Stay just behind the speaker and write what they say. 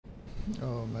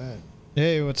Oh man.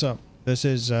 Hey, what's up? This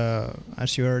is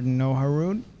as you already know,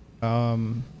 Haroon.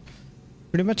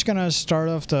 Pretty much gonna start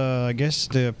off the I guess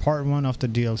the part 1 of the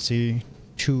DLC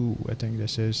 2, I think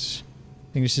this is.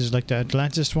 I think this is like the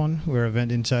Atlantis one, where I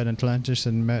went inside Atlantis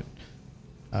and met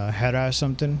Hera or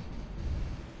something.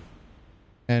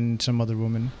 And some other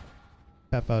woman.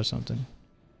 Peppa or something.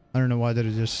 I don't know why did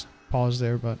it just pause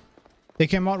there, but they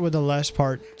came out with the last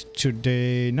part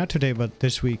today, not today, but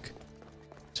this week.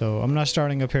 So I'm not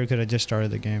starting up here because I just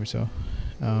started the game, so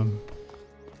so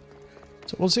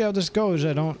we'll see how this goes.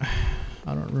 I don't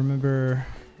remember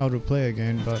how to play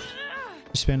again, but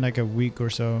it's been like a week or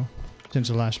so since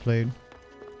I last played.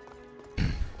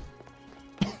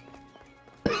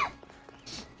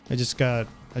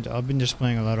 I've been just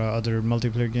playing a lot of other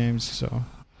multiplayer games, so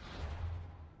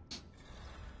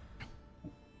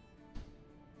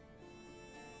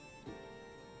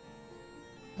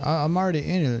I'm already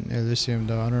in Elysium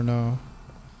though. I don't know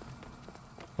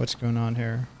what's going on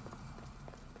here.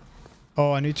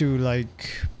 Oh, I need to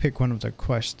like pick one of the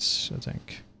quests, I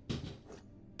think.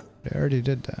 I already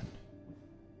did that.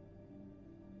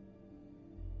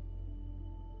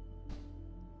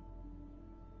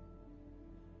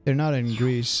 They're not in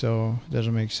Greece, so it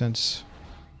doesn't make sense.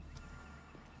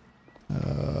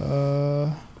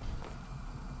 I'm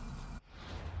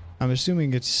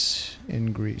assuming it's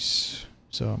in Greece.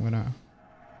 So I'm gonna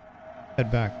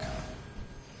head back.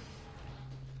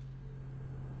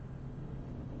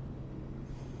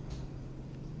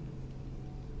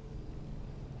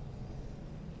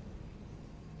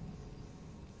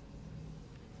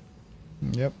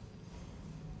 Yep.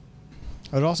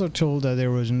 I was also told that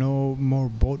there was no more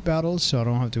boat battles, so I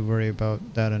don't have to worry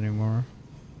about that anymore.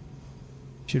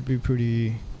 Should be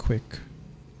pretty quick.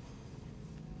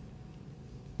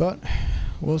 But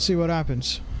we'll see what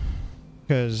happens.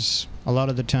 Because a lot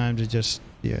of the times it just,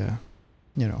 yeah,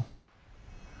 you know.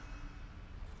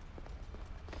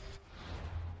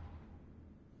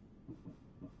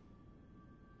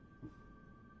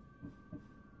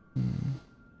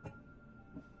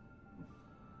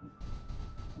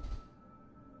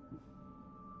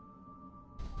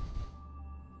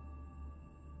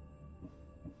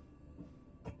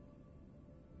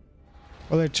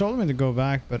 Well, they told me to go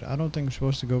back, but I don't think I'm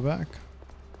supposed to go back.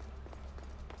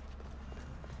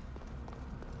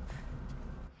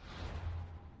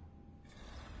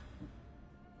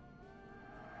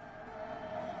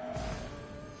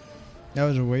 That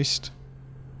was a waste.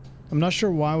 I'm not sure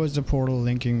why was the portal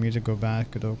linking me to go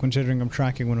back though, considering I'm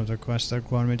tracking one of the quests that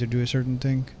require me to do a certain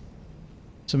thing.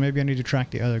 So maybe I need to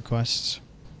track the other quests.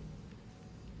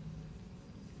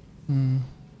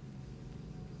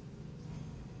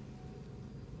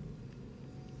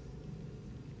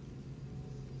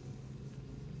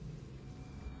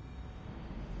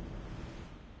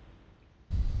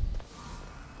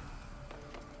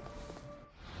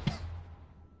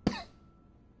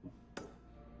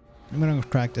 I'm gonna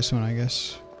track this one, I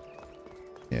guess.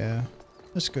 Yeah,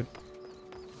 that's good.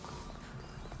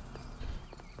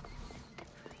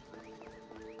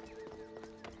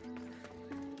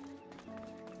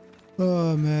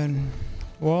 Oh man.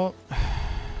 Well,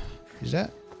 is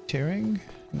that tearing?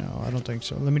 No, I don't think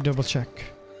so. Let me double check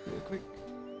real quick.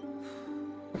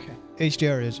 Okay,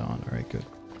 HDR is on. All right, good.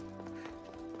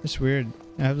 It's weird.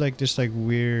 I have like this like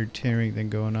weird tearing thing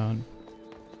going on.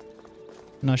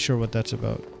 Not sure what that's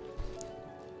about.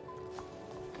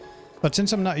 But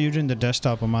since I'm not using the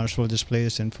desktop, I might as well just play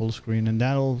this in full screen, and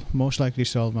that'll most likely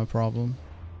solve my problem.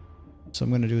 So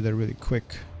I'm gonna do that really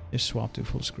quick. Just swap to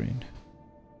full screen.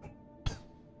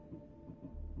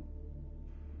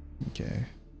 Okay.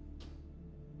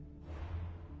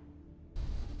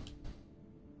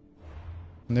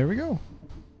 And there we go.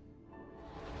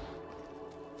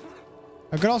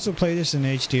 I could also play this in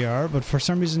HDR, but for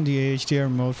some reason the HDR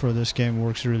mode for this game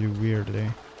works really weirdly.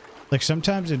 Like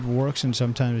sometimes it works and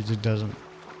sometimes it just doesn't.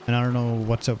 And I don't know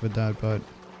what's up with that, but...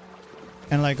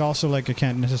 And like also like I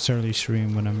can't necessarily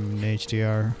stream when I'm in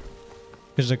HDR.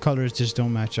 Because the colors just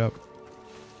don't match up.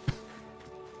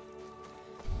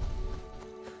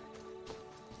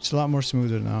 It's a lot more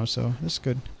smoother now, so that's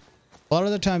good. A lot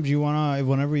of the times you wanna,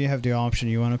 whenever you have the option,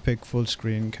 you wanna pick full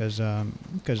screen because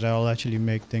that'll actually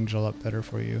make things a lot better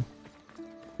for you.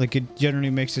 Like it generally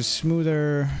makes it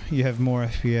smoother, you have more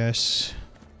FPS.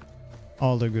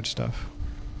 All the good stuff.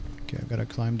 Okay, I've got to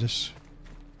climb this.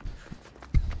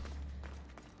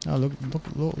 Oh,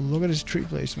 look at his tree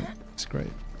placement. It's great.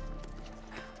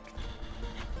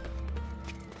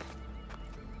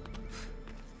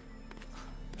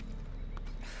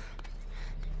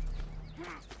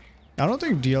 I don't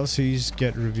think DLCs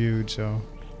get reviewed, so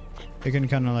You can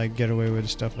kind of like get away with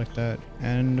stuff like that.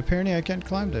 And apparently I can't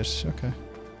climb this. Okay.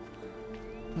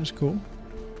 That's cool.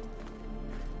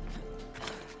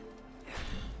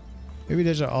 Maybe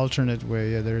there's an alternate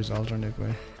way. Yeah, there is an alternate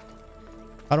way.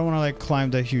 I don't want to like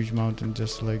climb that huge mountain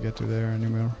just to like get to there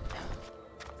anymore.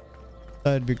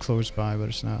 That'd be close by, but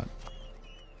it's not.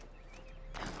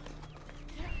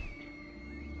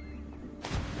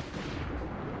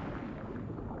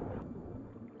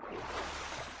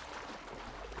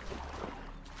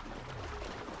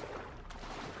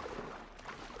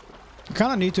 I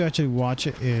kind of need to actually watch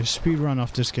a speedrun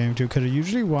of this game too, because I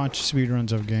usually watch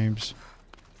speedruns of games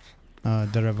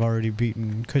that I've already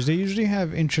beaten, because they usually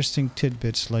have interesting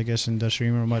tidbits. Like, as in the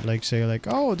streamer might like say like,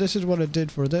 oh, this is what I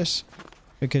did for this,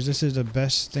 because this is the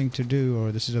best thing to do,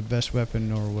 or this is the best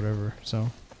weapon, or whatever.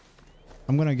 So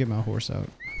I'm gonna get my horse out.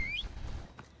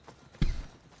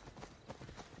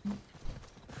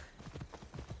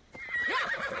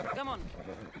 Come on.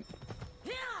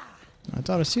 I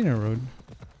thought I seen a road.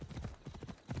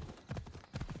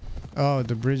 Oh,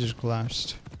 the bridge is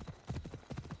collapsed.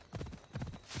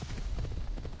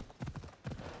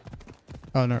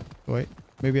 Oh no, wait.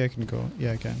 Maybe I can go.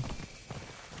 Yeah, I can.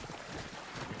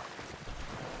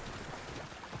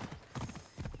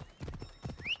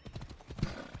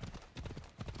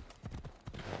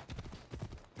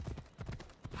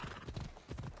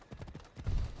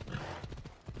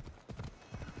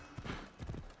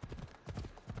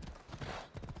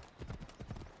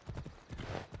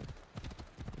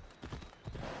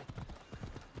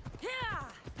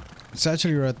 It's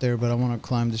actually right there, but I want to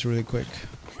climb this really quick.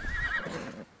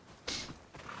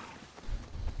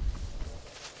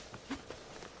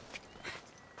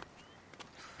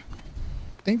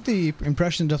 I think the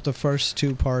impressions of the first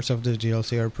two parts of this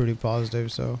DLC are pretty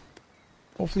positive, so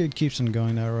hopefully it keeps on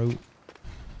going that route.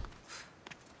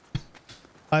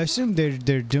 I assume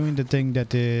they're doing the thing that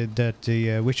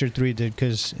the Witcher 3 did,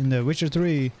 because in the Witcher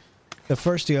 3, the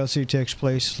first DLC takes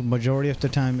place majority of the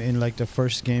time in like the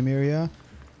first game area.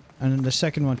 And then the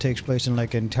second one takes place in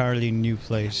like an entirely new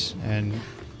place, and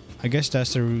I guess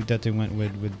that's the route that they went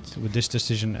with this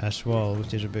decision as well,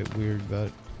 which is a bit weird,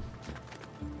 but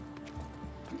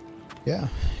yeah,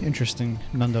 interesting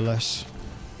nonetheless.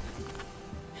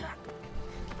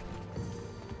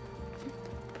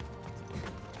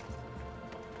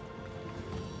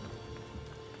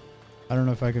 I don't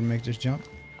know if I can make this jump.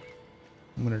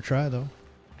 I'm gonna try though.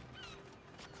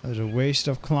 There's a waste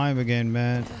of climb again,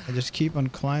 man. I just keep on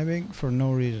climbing for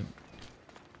no reason.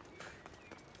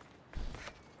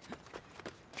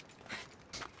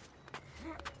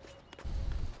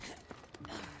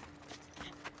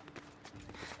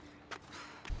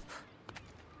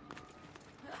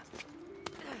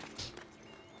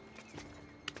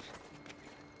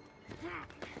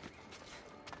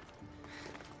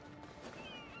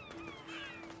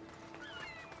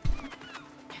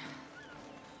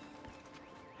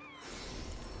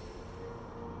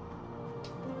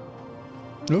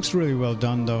 Looks really well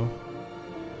done though.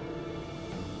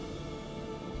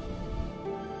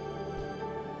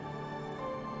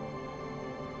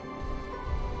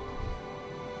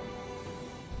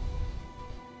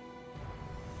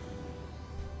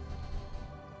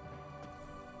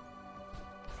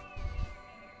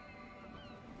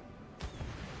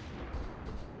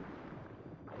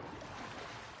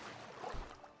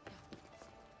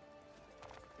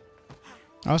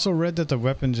 I also read that the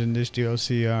weapons in this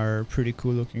DLC are pretty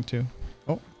cool looking too.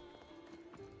 Oh.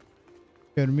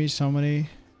 Got me so many.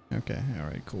 Okay,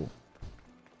 alright, cool.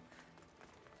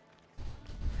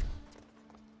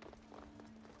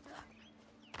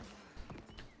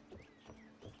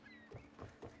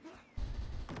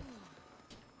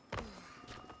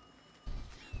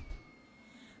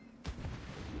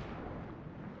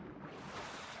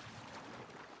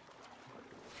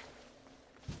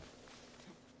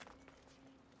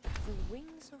 The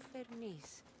wings of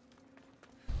Vernice.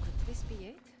 Could this be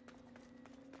it?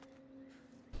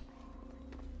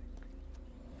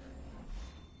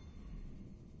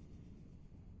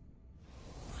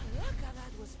 Look,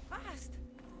 that was fast.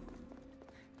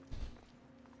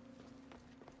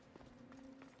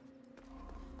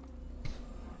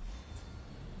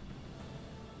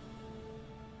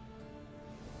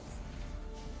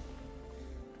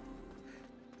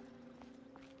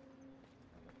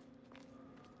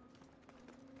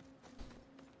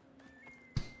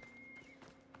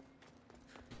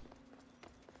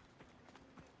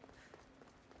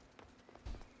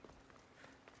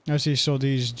 I see, so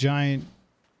these giant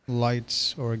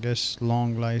lights, or I guess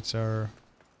long lights, are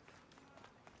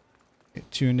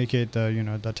to indicate the, you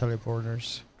know, the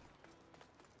teleporters.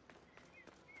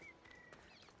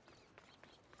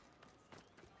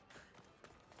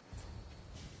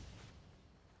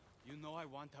 know I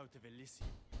want out of Elysium.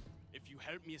 If you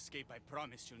help me escape, I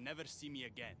promise you'll never see me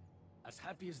again. As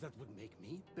happy as that would make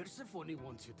me, Persephone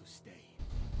wants you to stay.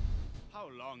 How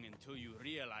long until you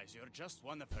realize you're just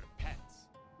one of her pets?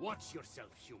 Watch yourself,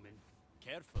 human.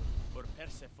 Careful, or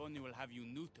Persephone will have you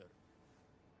neutered.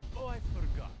 Oh, I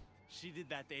forgot. She did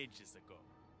that ages ago.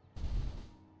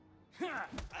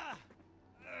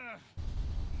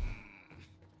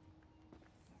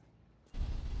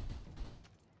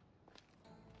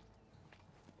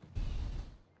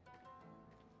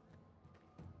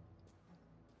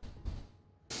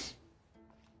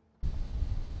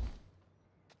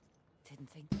 Didn't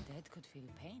think the dead could feel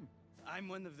pain. I'm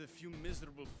one of the few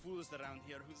miserable fools around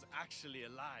here who's actually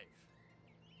alive.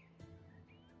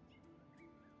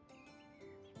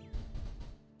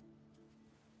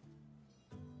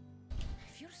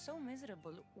 If you're so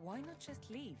miserable, why not just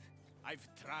leave? I've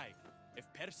tried. If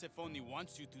Persephone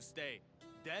wants you to stay,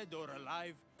 dead or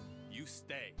alive, you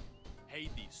stay.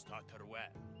 Hades taught her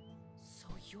well. So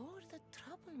you're the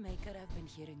troublemaker I've been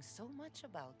hearing so much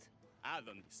about.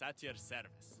 Adonis, at your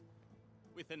service.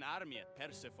 With an army at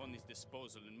Persephone's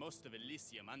disposal and most of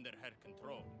Elysium under her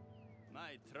control,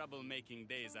 my troublemaking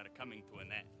days are coming to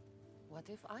an end. What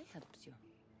if I helped you?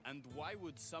 And why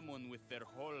would someone with their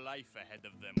whole life ahead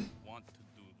of them want to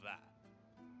do that?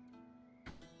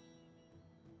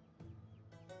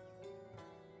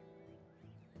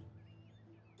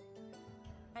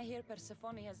 I hear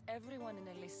Persephone has everyone in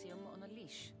Elysium on a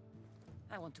leash.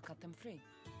 I want to cut them free.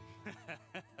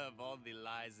 Of all the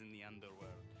lies in the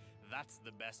underworld, that's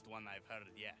the best one I've heard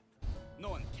yet. No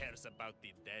one cares about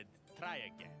the dead. Try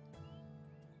again.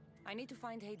 I need to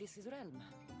find Hades' realm.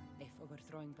 If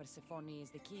overthrowing Persephone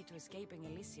is the key to escaping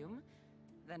Elysium,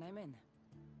 then I'm in.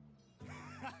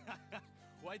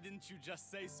 Why didn't you just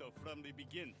say so from the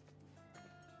beginning?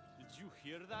 Did you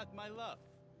hear that, my love?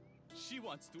 She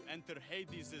wants to enter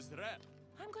Hades' realm.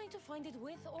 I'm going to find it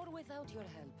with or without your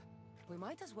help. We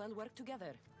might as well work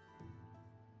together.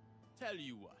 Tell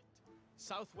you what.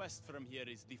 Southwest from here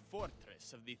is the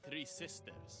fortress of the Three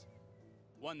Sisters.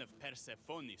 One of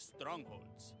Persephone's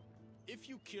strongholds. If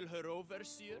you kill her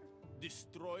overseer,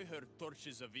 destroy her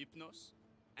torches of Hypnos,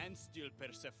 and steal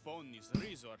Persephone's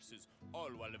resources, all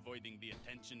while avoiding the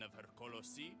attention of her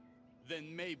Colossi,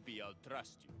 then maybe I'll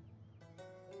trust you.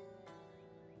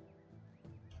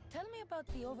 Tell me about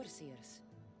the overseers.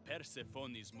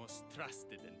 Persephone's most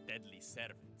trusted and deadly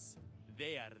servants.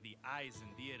 They are the eyes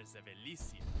and ears of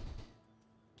Elysium.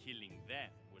 Killing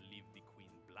them will leave the queen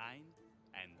blind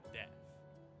and deaf.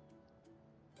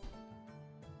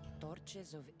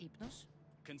 Torches of Hypnos?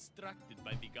 Constructed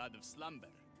by the god of slumber,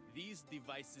 these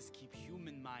devices keep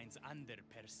human minds under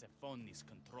Persephone's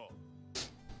control.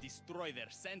 Destroy their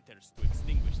centers to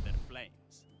extinguish their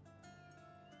flames.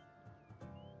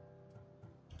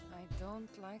 I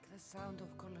don't like the sound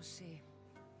of Colossi.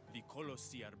 The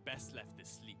Colossi are best left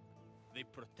asleep. They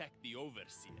protect the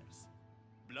overseers.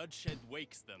 Bloodshed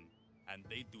wakes them, and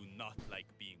they do not like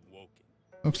being woken.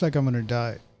 Looks like I'm gonna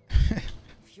die.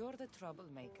 If you're the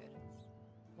troublemaker,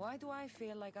 why do I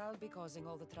feel like I'll be causing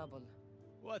all the trouble?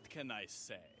 What can I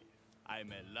say?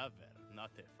 I'm a lover,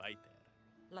 not a fighter.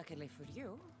 Luckily for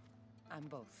you, I'm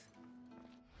both.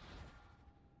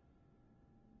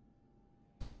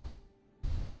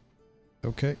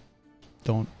 Okay.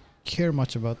 Don't care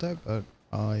much about that, but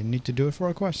I need to do it for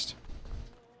a quest.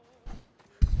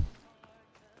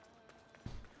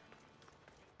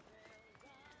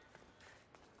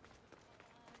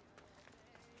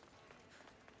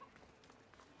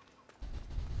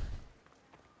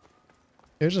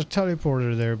 There's a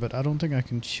teleporter there, but I don't think I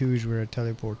can choose where I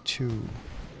teleport to.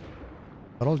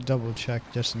 But I'll double check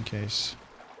just in case.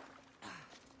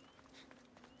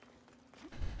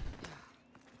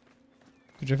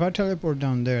 Because if I teleport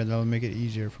down there, that'll make it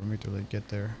easier for me to like get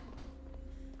there.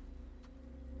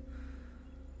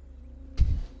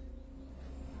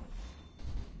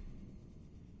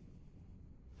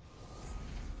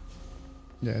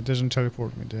 Yeah, it doesn't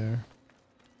teleport me there.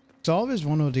 It's always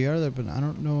one or the other, but I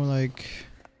don't know, like...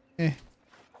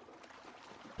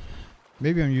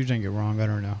 Maybe I'm using it wrong, I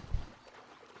don't know.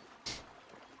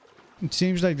 It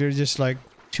seems like they're just like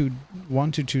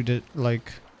one to two,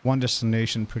 like one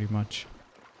destination pretty much.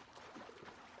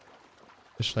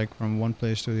 Just like from one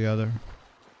place to the other.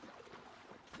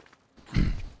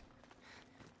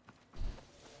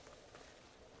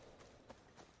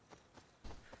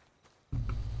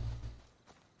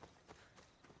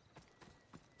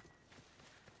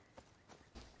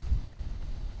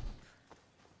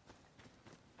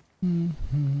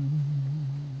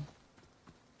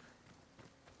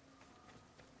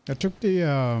 I took the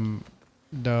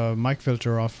the mic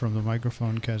filter off from the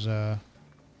microphone, because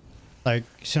like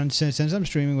since I'm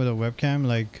streaming with a webcam,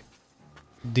 like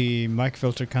the mic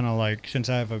filter kind of like, since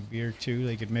I have a beard too,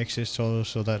 like it makes it so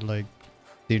that like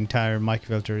the entire mic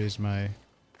filter is my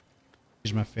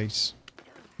face,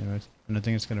 you know, and I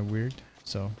think it's kind of weird,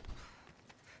 so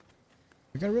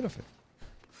we got rid of it.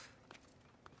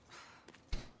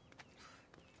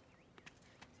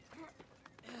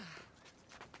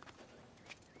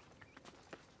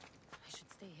 I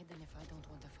should stay hidden if I don't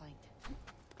want a fight.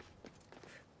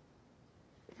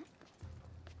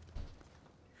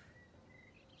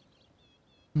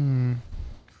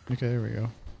 Okay, there we go.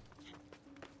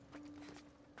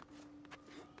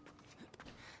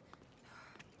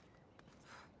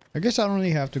 I guess I don't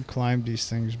really have to climb these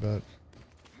things, but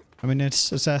I mean,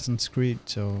 it's Assassin's Creed,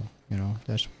 so you know,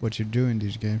 that's what you do in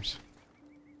these games.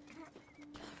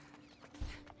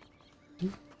 I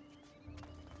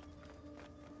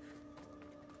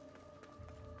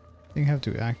think I have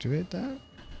to activate that.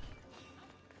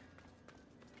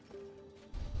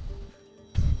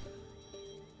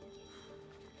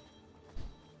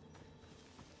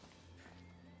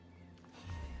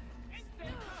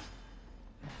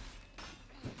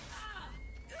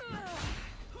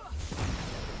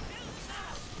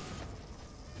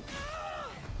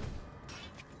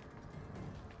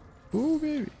 Ooh,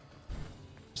 baby.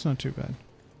 It's not too bad.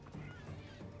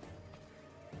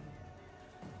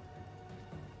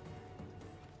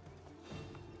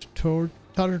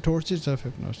 Total torches of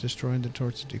Hypnos. Destroying the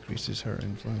torch decreases her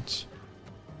influence.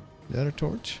 Is that a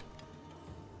torch?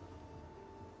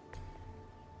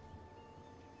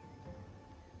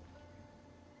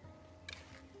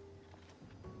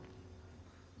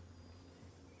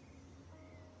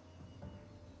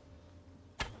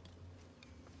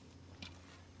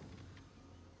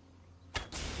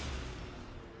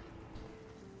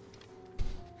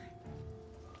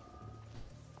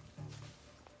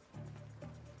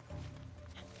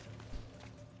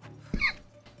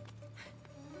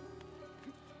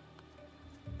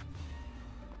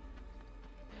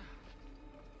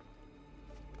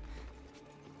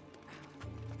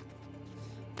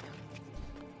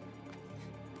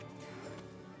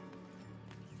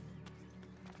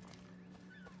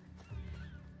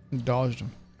 Dodged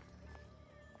him.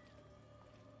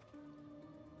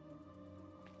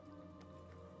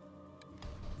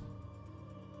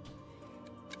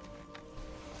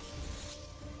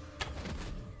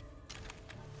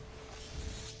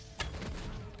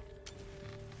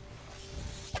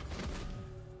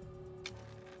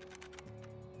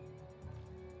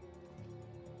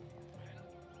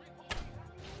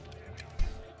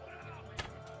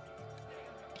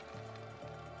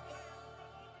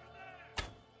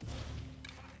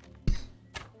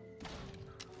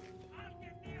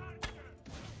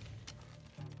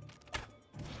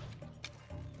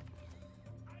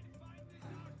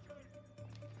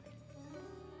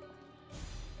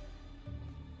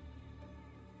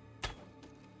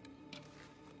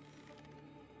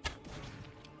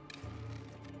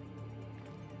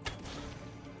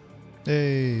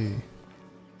 Hey.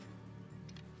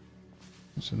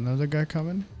 There's another guy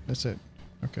coming. That's it.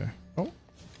 Okay. Oh.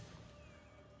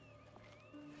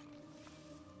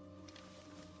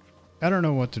 I don't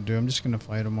know what to do. I'm just gonna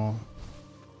fight them all.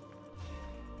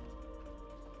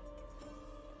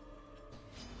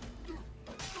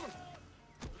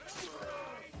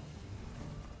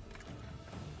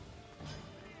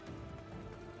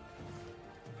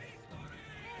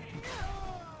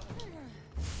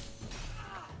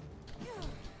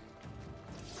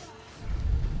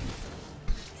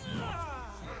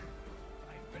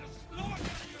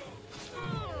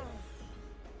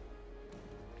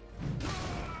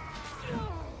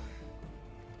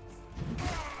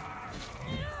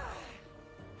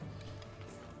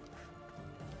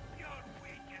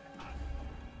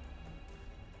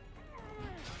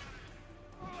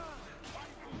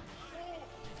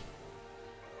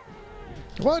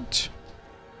 What?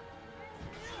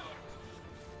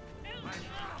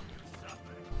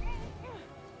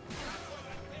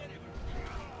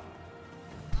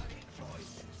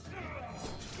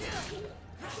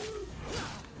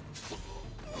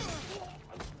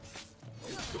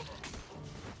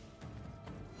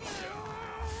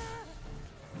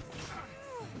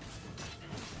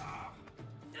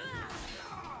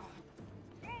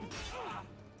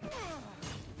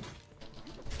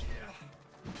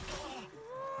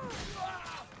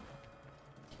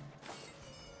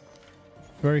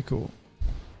 Very cool.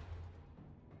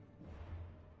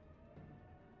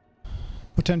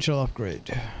 Potential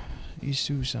upgrade.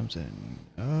 Isu something.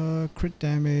 Crit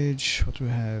damage. What do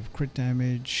we have? Crit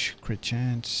damage, crit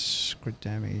chance, crit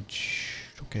damage.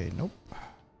 Okay, nope.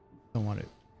 Don't want it.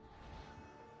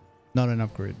 Not an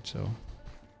upgrade, so.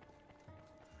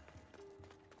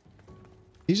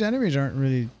 These enemies aren't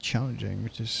really challenging,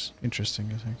 which is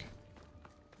interesting, I think.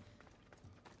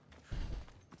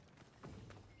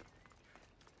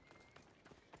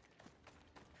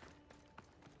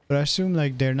 But I assume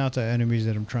like they're not the enemies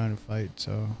that I'm trying to fight,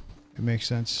 so it makes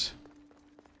sense.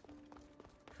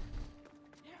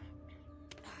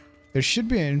 There should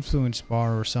be an influence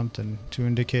bar or something to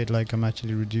indicate like I'm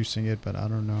actually reducing it, but I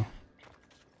don't know.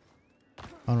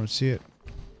 I don't see it.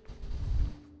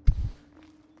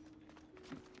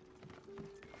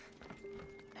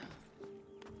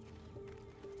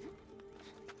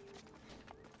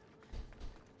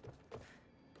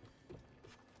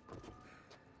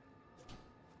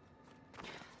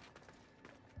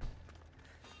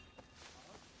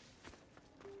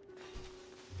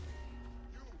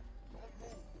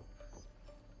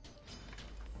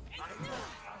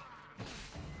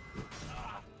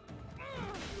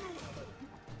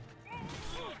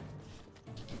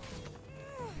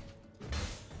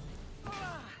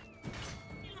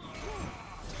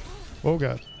 Oh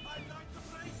god.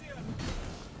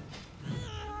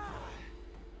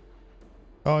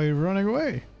 Oh, you're running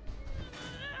away.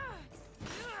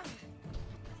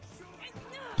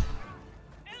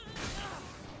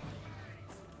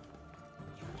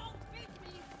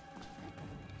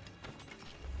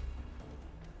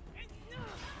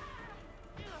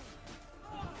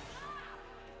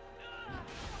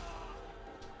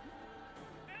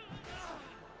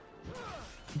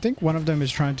 I think one of them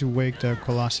is trying to wake the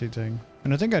Colossi thing.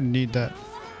 And I think I need that.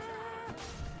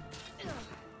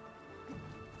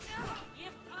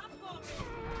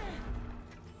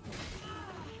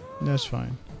 That's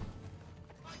fine.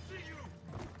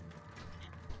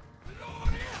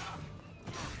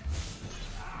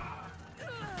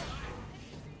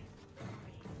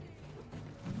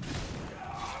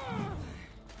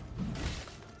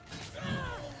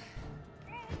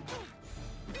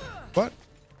 What?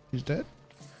 He's dead?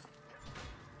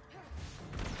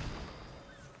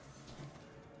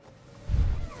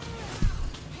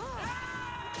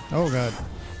 Oh god.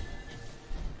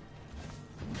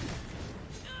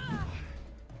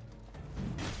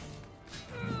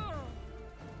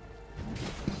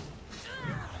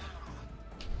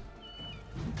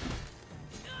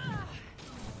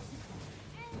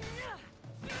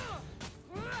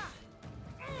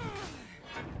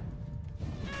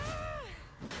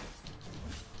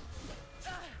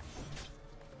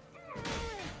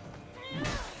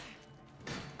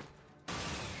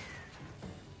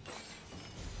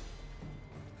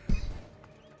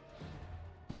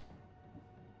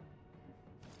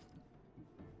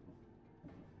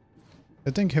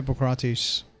 I think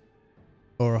Hippocrates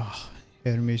or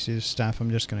Hermes' staff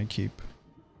I'm just gonna keep.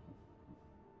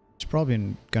 It's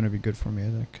probably gonna be good for me, I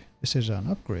think. This is an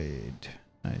upgrade.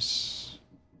 Nice.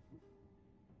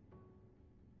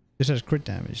 This has crit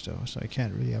damage though, so I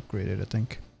can't really upgrade it, I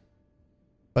think.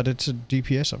 But it's a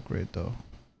DPS upgrade though.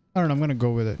 I don't know, I'm gonna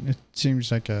go with it. It seems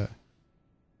like a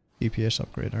DPS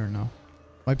upgrade, I don't know.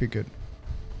 Might be good.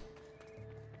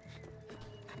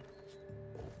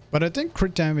 But I think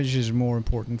crit damage is more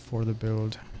important for the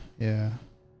build. Yeah.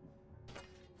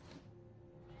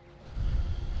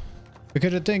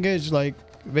 Because the thing is, like,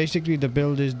 basically the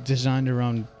build is designed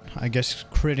around, I guess,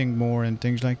 critting more and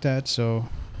things like that, so...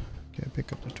 Okay,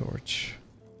 pick up the torch.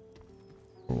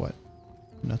 For what?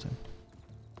 Nothing.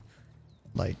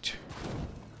 Light.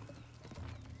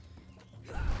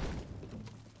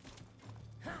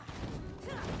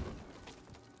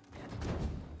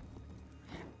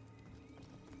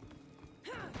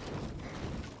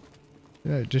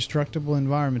 Yeah, destructible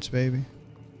environments, baby.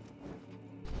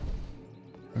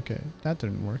 Okay, that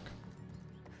didn't work.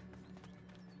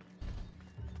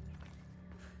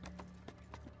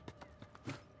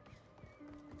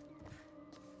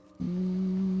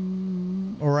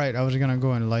 Alright, I was gonna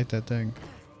go and light that thing.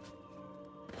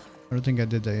 I don't think I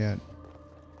did that yet.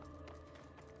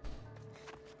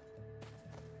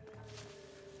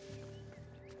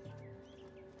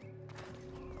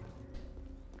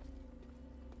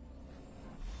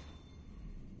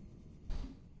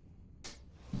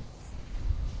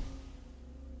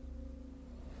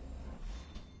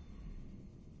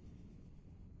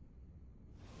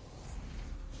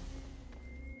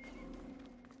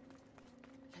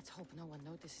 Let's hope no one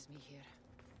notices me here.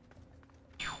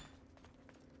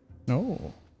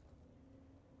 Oh.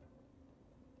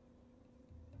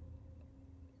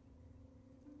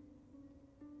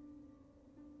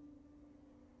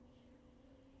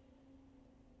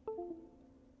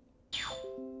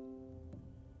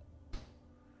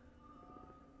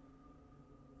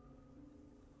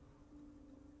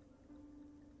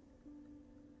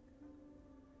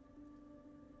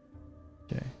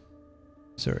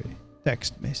 Sorry,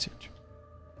 text message.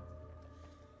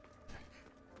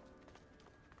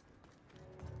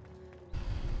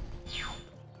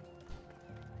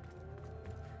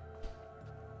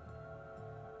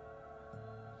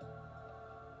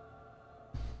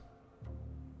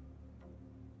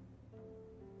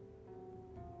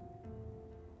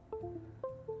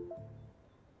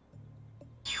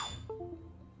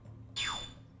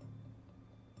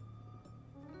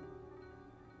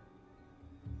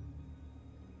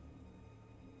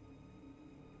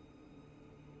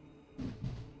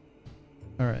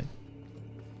 All right.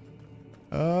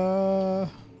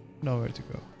 Nowhere to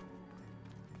go.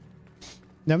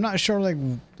 I'm not sure.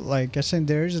 Like I think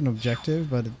there is an objective,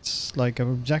 but it's like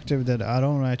an objective that I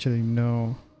don't actually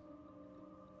know.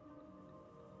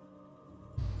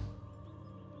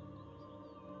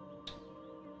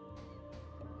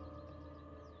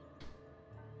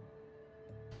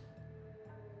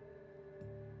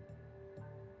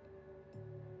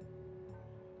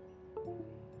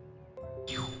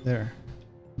 There.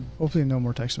 Hopefully no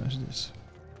more text messages.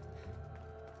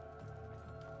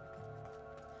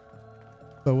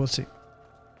 But we'll see.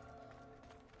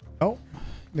 Oh,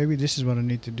 maybe this is what I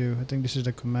need to do. I think this is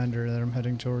the commander that I'm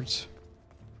heading towards.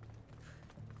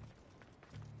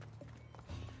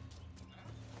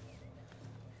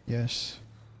 Yes.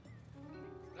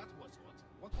 That was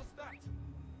what was that?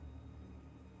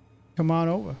 Come on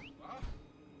over.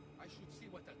 I should see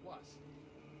what that was.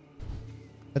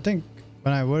 I think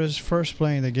when I was first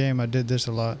playing the game, I did this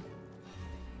a lot.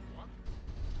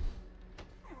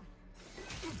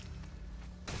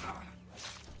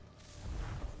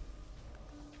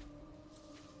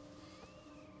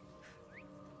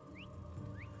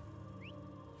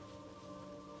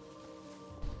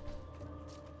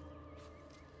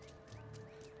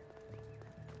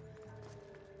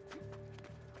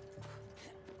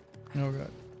 Oh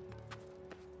god.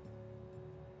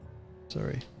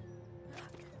 Sorry.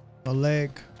 A leg.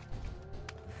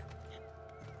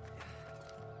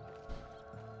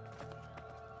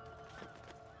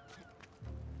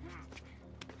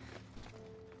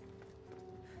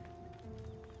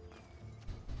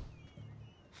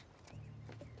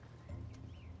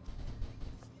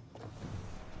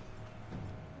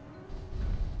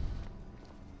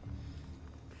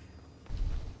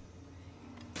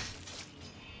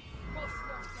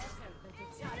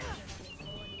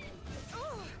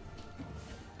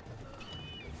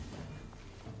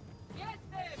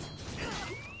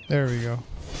 There we go.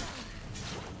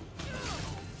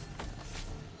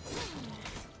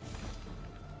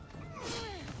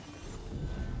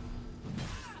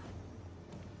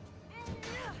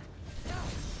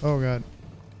 Oh god.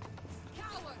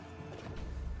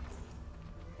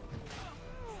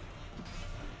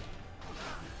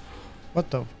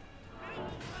 What the?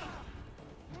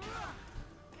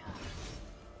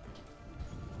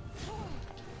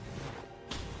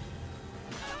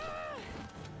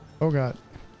 Oh god.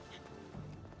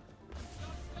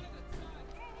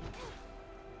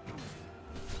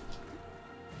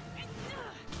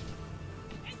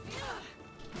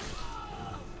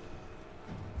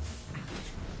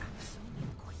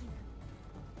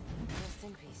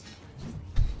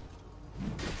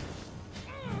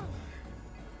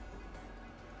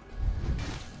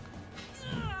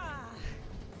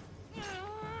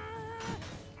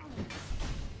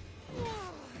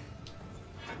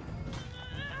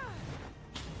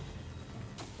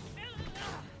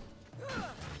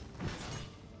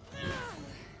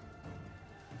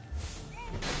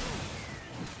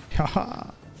 Haha.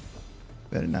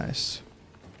 Very nice.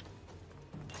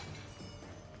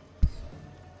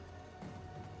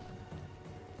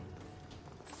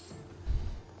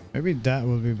 Maybe that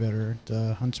will be better,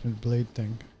 the Huntsman Blade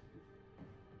thing.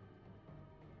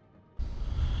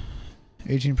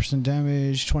 18%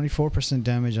 damage, 24%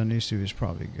 damage on these two is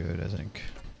probably good, I think.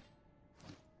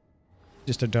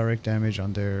 Just a direct damage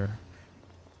on their...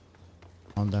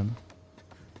 on them.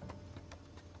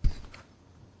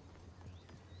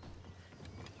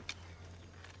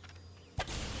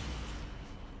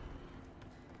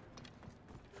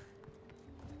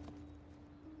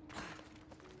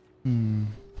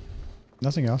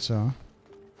 Nothing else, huh?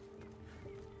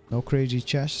 No crazy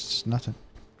chests, nothing.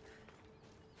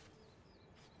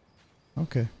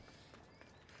 Okay.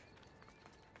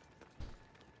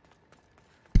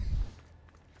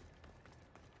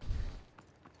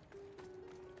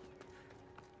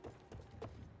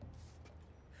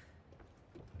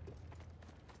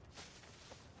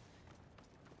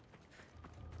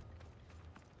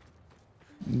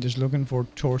 I'm just looking for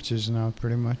torches now,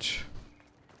 pretty much.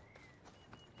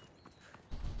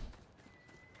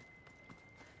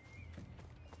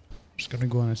 Just gonna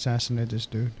gonna go and assassinate this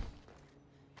dude.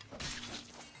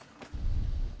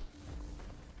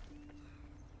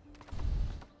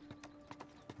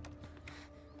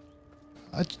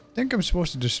 I think I'm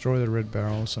supposed to destroy the red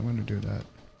barrel, so I'm gonna do that.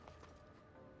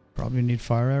 Probably need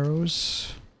fire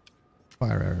arrows.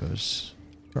 Fire arrows.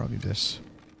 Probably this.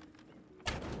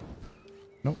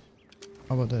 Nope.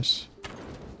 How about this?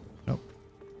 Nope.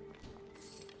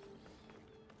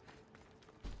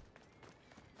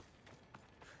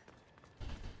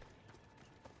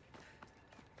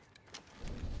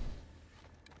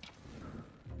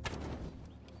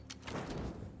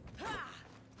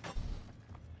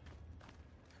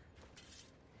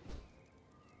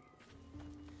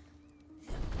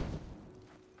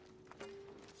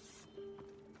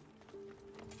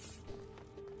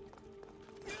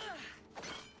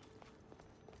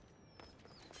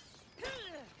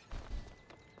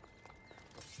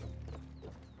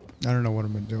 I don't know what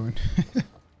I've been doing.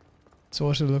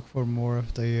 Supposed to look for more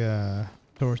of the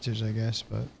torches, I guess,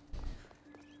 but...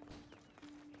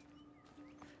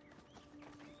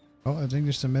 Oh, I think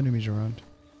there's some enemies around.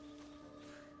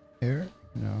 Here?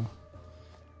 No.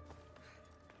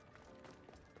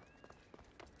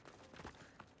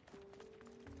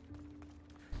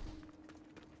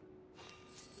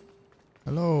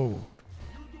 Hello.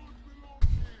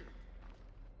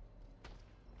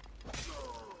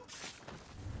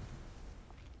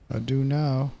 I do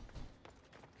now.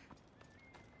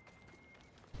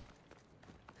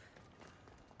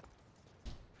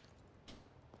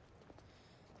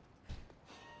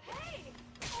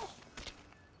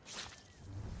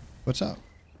 What's up?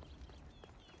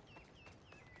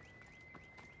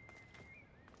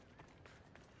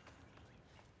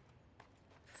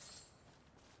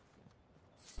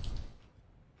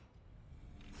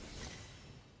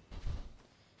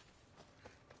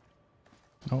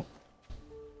 Oh.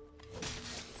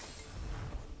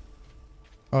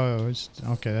 Oh, it's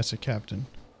okay. That's a captain.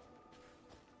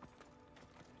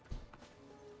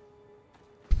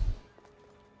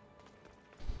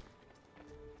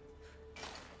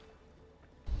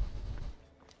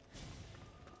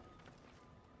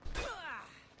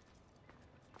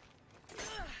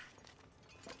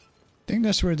 I think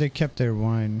that's where they kept their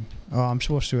wine. Oh, I'm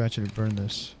supposed to actually burn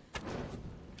this.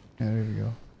 Yeah, there we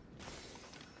go.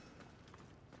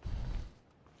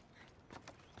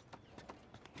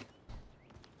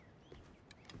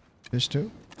 This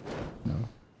too? No.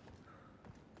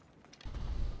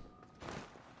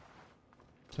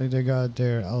 It's like they got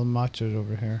their almachos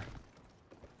over here.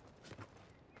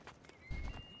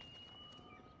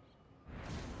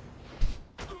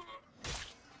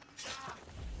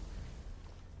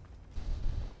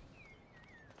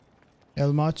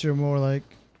 El macho more like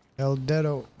El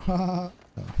dedo. Haha.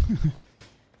 No.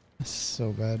 That's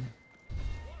so bad.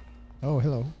 Oh,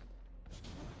 hello.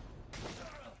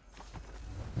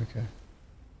 Okay.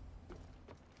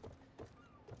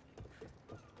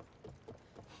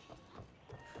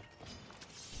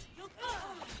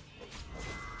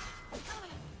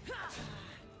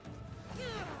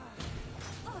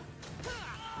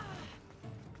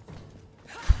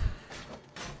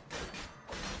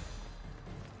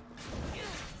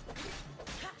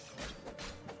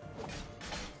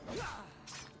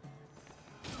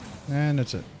 And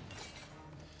that's it.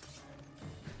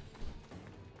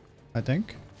 I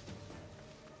think.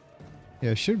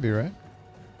 Yeah, it should be, right?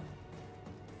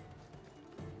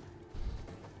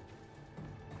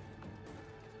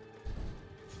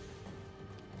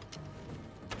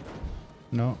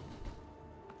 No.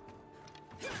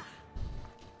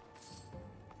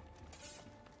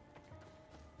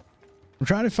 I'm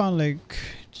trying to find like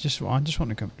I just want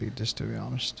to complete this, to be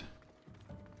honest.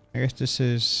 I guess this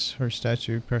is her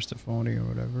statue, Persephone or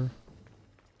whatever.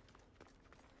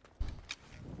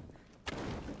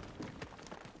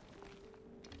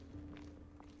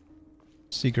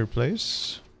 Secret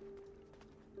place?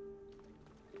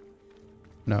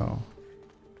 No.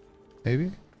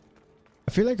 Maybe?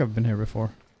 I feel like I've been here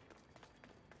before.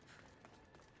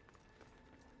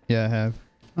 Yeah, I have.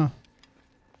 Huh.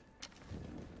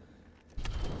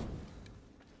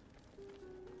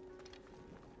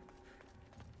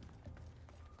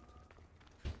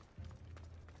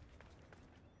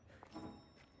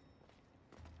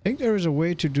 I think there is a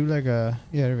way to do like a...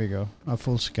 Yeah, there we go. A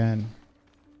full scan.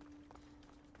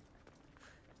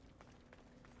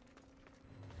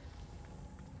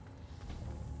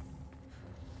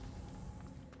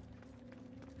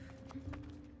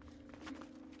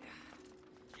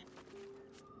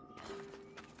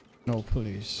 No,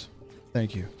 please.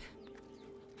 Thank you.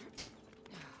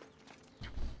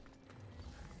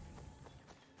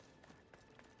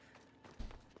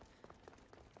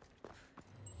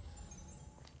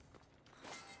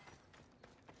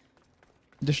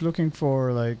 Just looking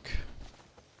for like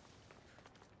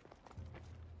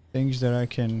things that I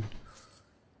can.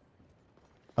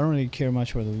 I don't really care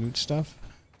much for the loot stuff.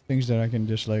 Things that I can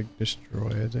just like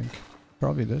destroy, I think.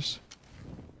 Probably this.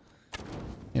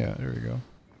 Yeah, there we go.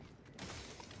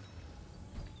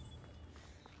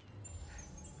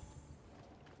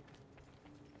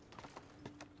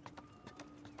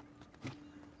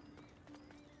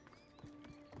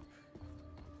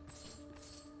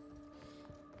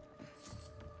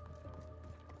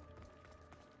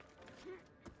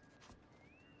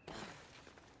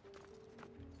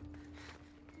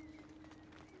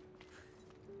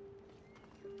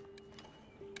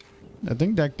 I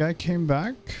think that guy came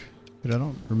back, but I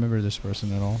don't remember this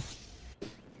person at all.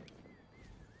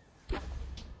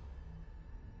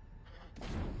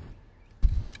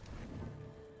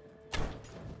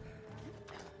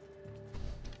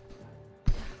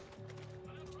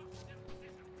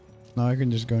 Now I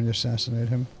can just go and assassinate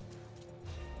him.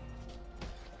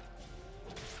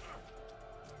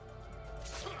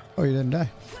 Oh, you didn't die.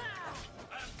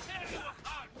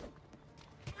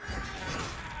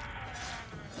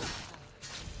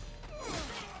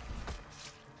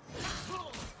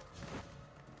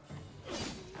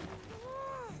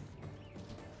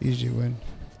 Easy win.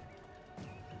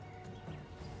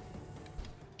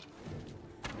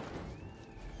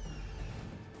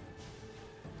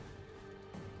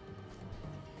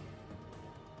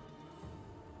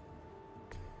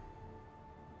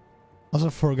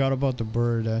 Also forgot about the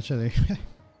bird actually.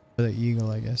 Or the eagle,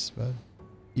 I guess, but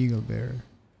eagle bear.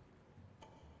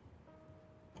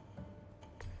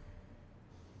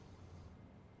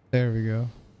 There we go.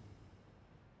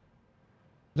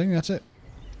 I think that's it.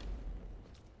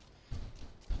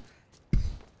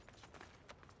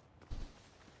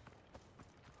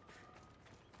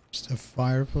 Just a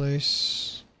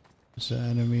fireplace. It's an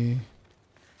enemy.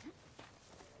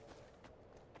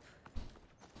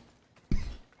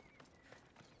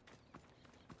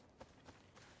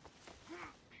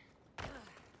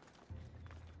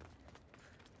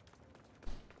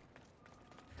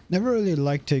 Never really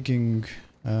liked taking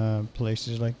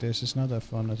places like this. It's not that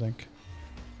fun, I think.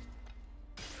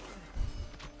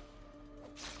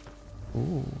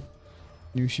 Ooh,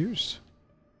 new shoes.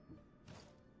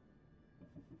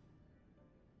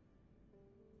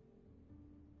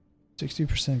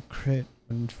 60% crit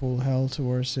and full health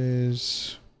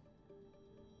versus.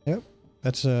 Yep,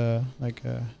 that's like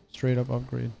a straight up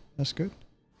upgrade. That's good.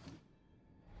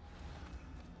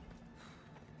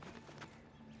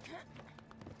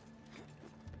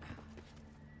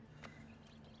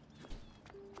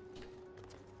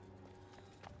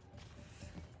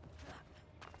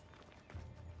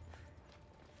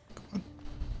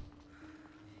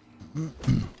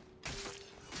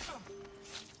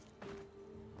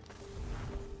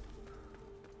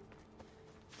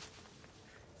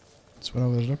 That's what I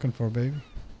was looking for, baby.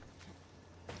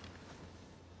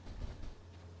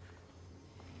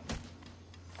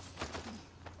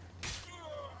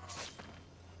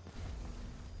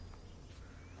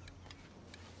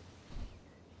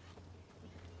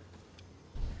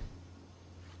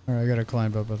 Alright, I gotta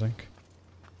climb up, I think.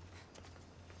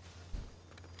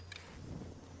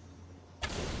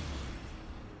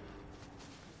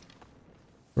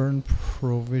 Burn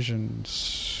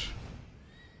provisions.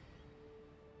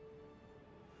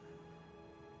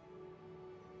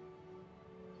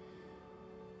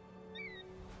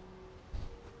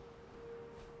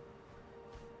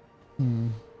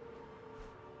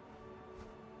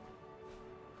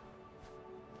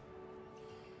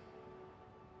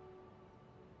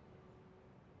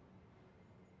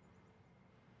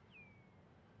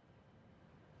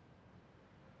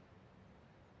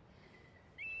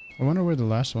 I wonder where the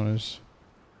last one is.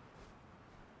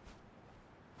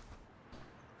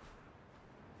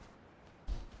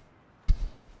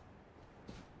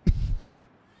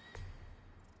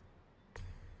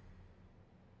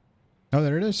 Oh,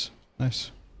 there it is. Nice.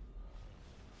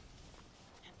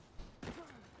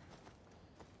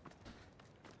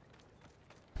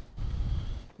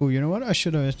 Oh, you know what? I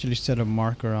should have actually set a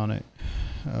marker on it.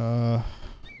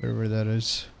 Wherever that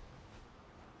is.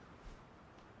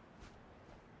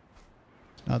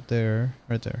 It's not there.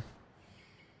 Right there.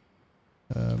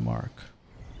 Mark.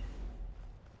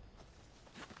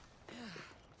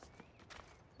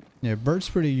 Yeah, bird's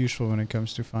pretty useful when it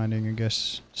comes to finding, I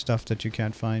guess, stuff that you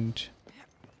can't find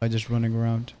by just running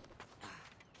around.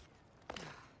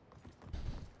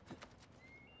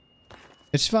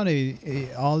 It's funny,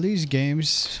 all these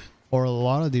games, or a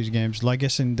lot of these games, like I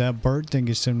guess in that bird thing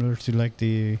is similar to like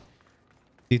the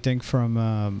thing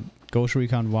from Ghost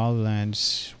Recon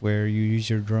Wildlands, where you use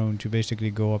your drone to basically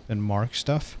go up and mark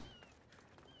stuff,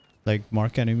 like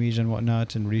mark enemies and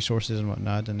whatnot, and resources and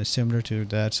whatnot, and it's similar to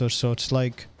that. So it's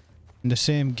like in the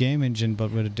same game engine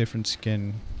but with a different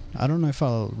skin. I don't know if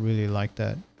I'll really like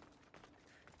that.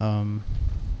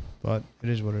 But it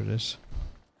is what it is.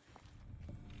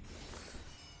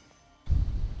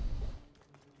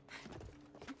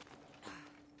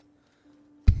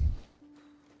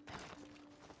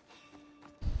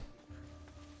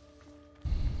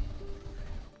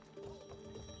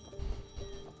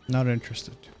 Not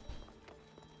interested.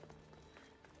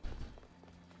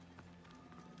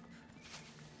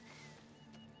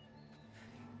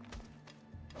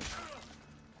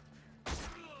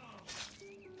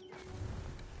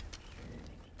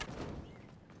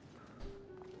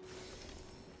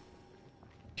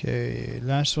 Okay,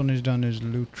 last one is done is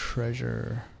loot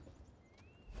treasure.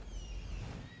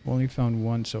 Only found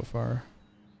one so far.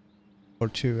 Or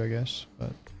two, I guess,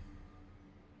 but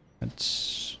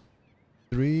that's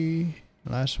 3.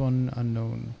 Last one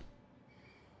unknown.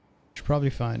 Should probably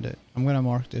find it. I'm gonna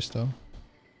mark this though.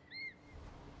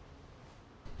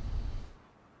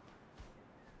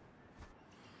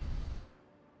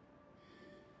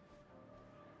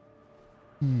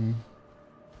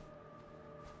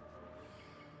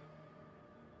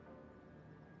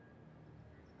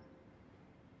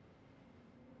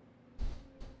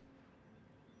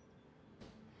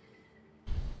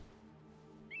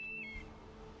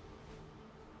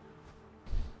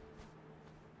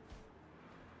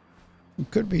 It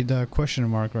could be the question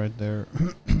mark right there.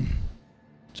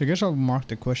 So I guess I'll mark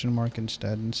the question mark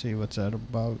instead and see what's that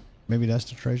about. Maybe that's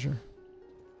the treasure.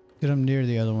 Because I'm near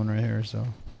the other one right here, so.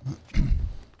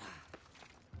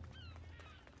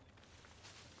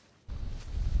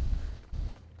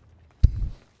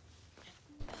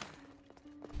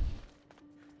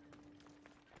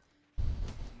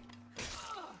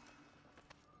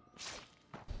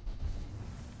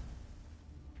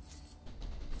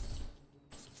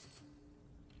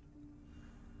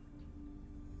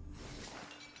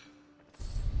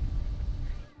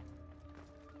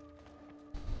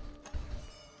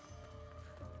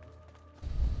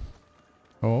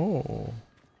 Oh,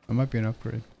 that might be an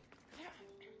upgrade.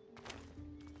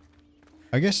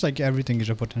 I guess like everything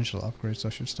is a potential upgrade, so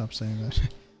I should stop saying that.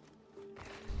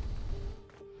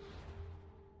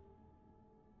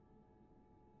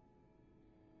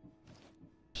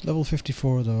 It's level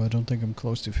 54 though, I don't think I'm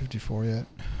close to 54 yet.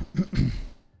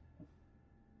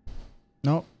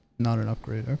 No, not an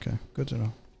upgrade. Okay, good to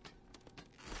know.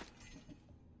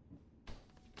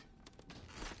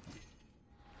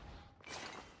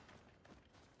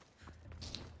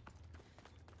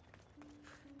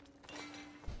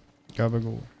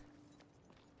 Gabagool.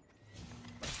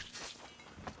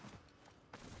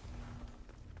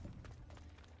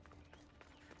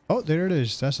 Oh, there it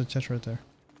is. That's the chest right there.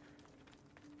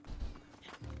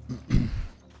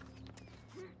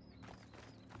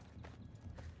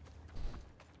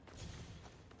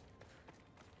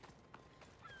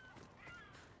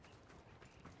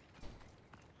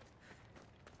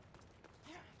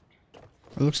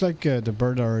 It looks like the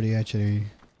bird already actually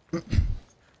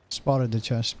spotted the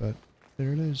chest, but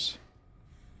there it is.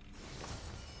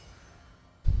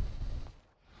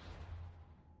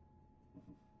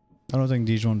 I don't think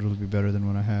these ones will be better than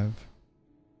what I have.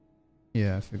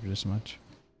 Yeah, I figured as much.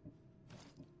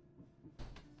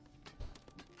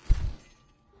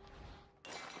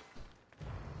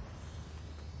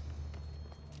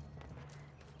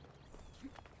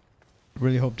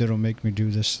 Really hope they don't make me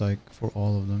do this like for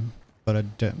all of them, but I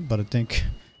think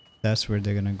that's where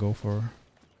they're gonna go for,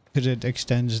 because it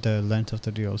extends the length of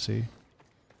the DLC.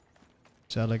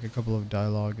 So add like a couple of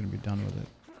dialogue and be done with it.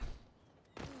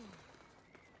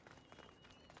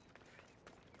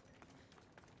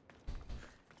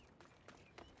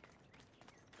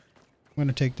 I'm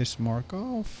gonna take this mark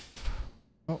off.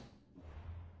 Oh.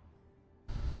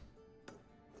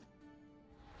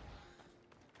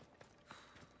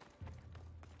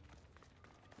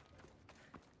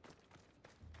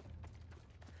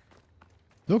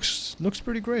 Looks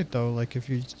pretty great though. Like if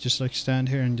you just like stand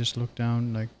here and just look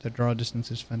down, like the draw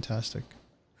distance is fantastic.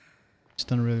 It's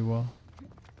done really well.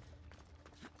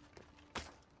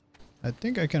 I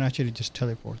think I can actually just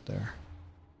teleport there.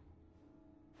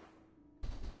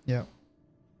 Yeah.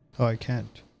 Oh, I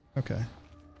can't. Okay.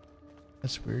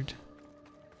 That's weird.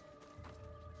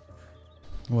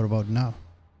 What about now?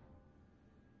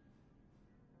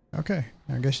 Okay,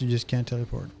 I guess you just can't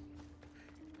teleport.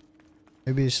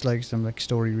 Maybe it's like some like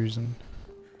story reason.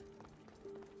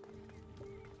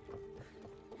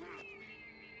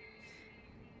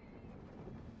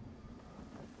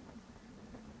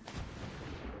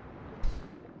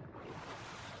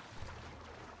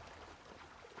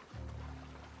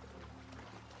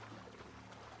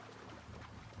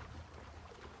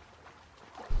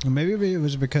 Maybe it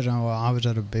was because I was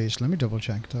at a base. Let me double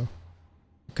check though.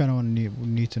 I kind of want to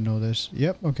need to know this.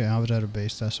 Yep. Okay, I was at a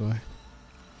base. That's why.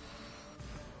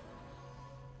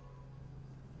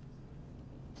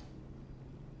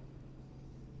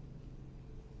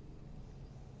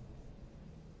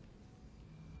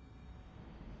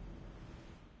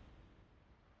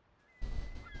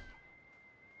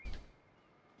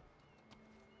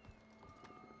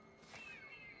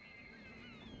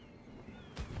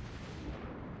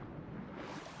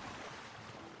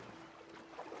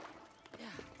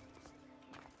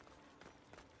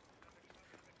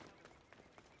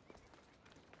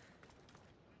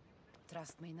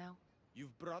 Trust me now?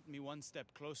 You've brought me one step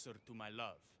closer to my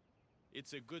love.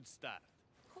 It's a good start.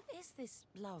 Who is this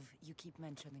love you keep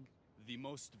mentioning? The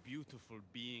most beautiful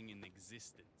being in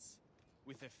existence.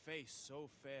 With a face so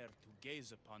fair to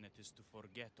gaze upon it is to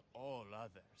forget all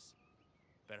others.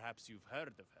 Perhaps you've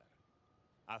heard of her.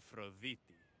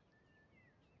 Aphrodite.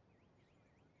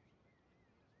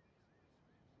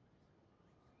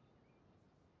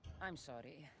 I'm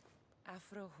sorry.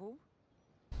 Afro who?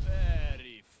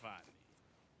 Very funny.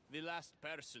 The last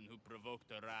person who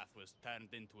provoked her wrath was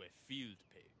turned into a field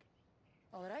pig.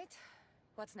 All right.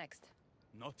 What's next?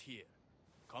 Not here.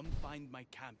 Come find my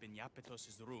camp in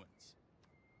Iapetos' ruins.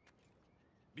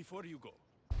 Before you go,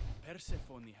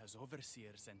 Persephone has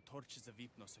overseers and torches of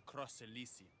Hypnos across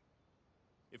Elysium.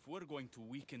 If we're going to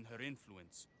weaken her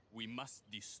influence, we must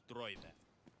destroy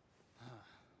them.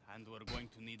 And we're going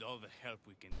to need all the help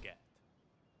we can get.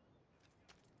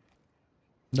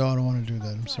 No, I don't want to do that.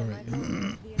 I'm sorry.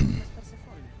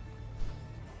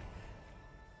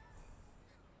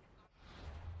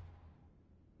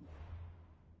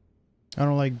 I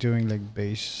don't like doing like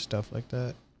base stuff like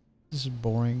that. This is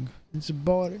boring. It's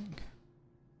boring.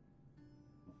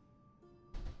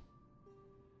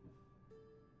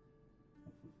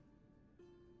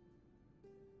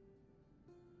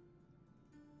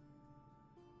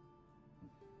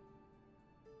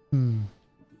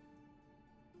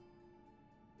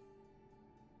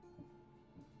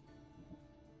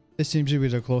 This seems to be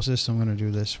the closest. I'm gonna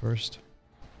do this first.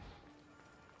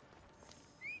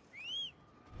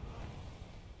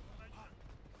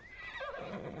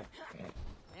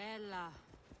 Ella.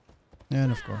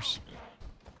 And of course.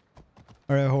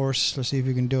 Alright, horse. Let's see if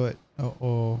you can do it.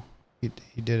 Oh, he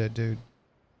did it, dude.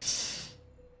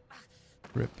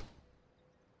 Rip.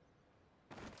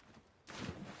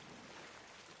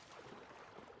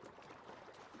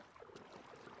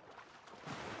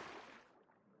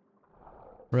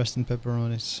 Rest in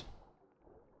pepperonis.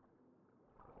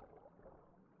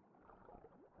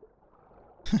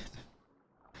 He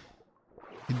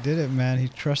did it, man. He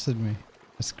trusted me.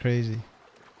 That's crazy.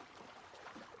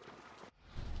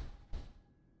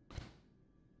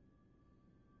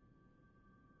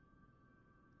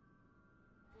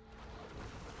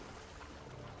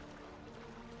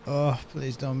 Oh,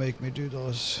 please don't make me do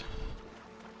those.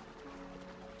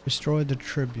 Destroy the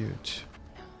tribute.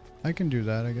 I can do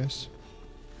that, I guess.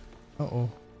 Uh-oh.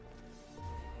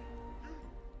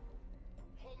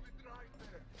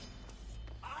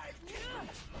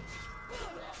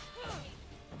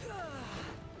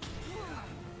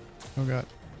 Oh god.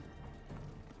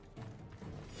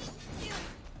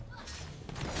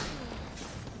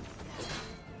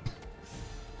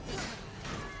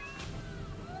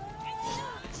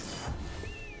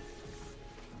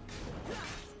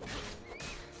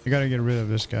 I gotta get rid of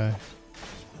this guy.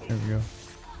 There we go.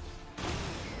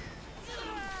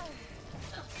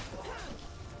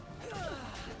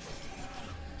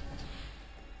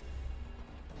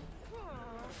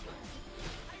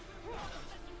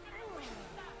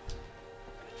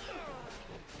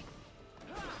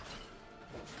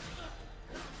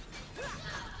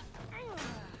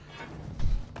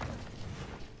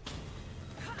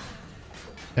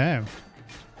 Damn.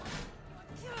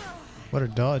 What a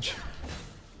dodge.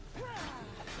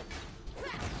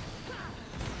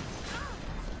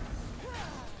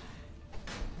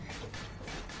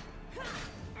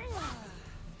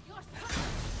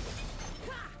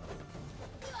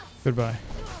 Goodbye.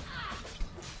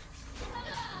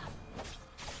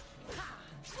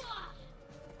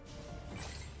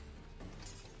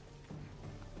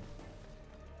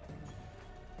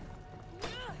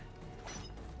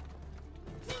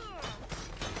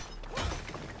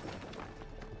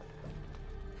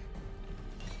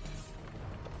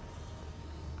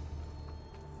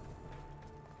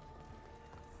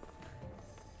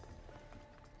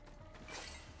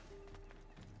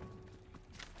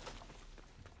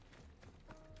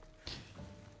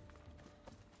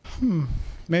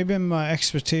 Maybe my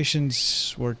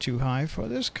expectations were too high for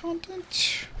this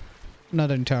content. Not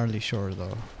entirely sure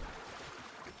though.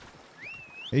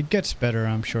 It gets better,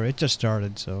 I'm sure. It just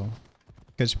started, so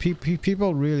because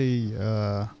people really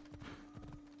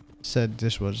said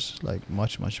this was like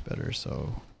much better,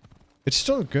 so it's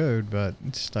still good, but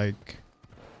it's like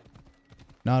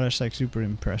not as like super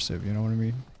impressive, you know what I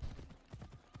mean?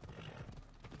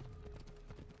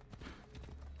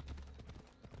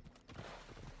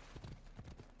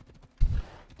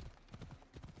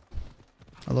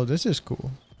 Although this is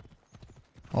cool.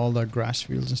 All the grass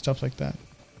fields and stuff like that.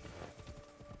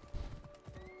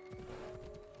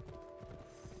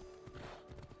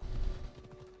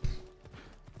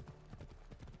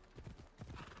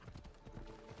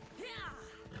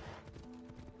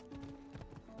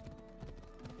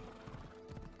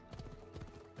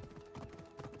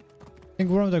 I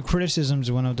think one of the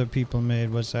criticisms one of the people made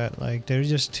was that like there's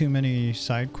just too many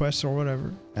side quests or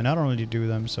whatever, and I don't really do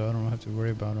them, so I don't have to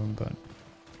worry about them, but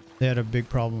they had a big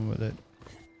problem with it.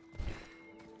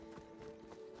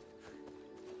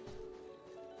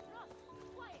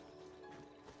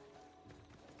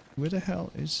 Where the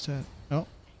hell is that? Oh,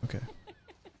 okay.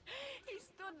 He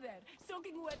stood there,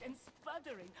 soaking wet and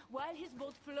sputtering, while his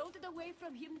boat floated away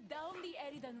from him down the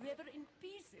Eridan River in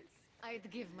pieces. I'd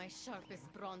give my sharpest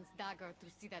bronze dagger to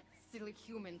see that silly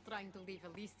human trying to leave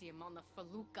Elysium on a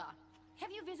felucca.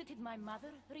 Have you visited my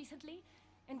mother recently,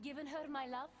 and given her my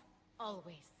love?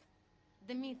 Always.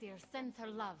 The meteor sends her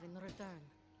love in return.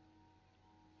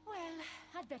 Well,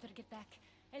 I'd better get back.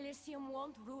 Elysium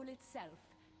won't rule itself.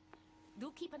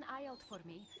 Do keep an eye out for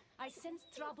me. I sense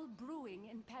trouble brewing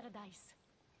in paradise.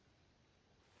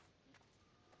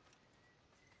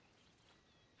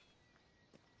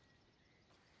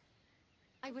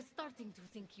 I was starting to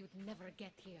think you'd never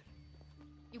get here.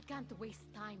 You can't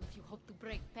waste time if you hope to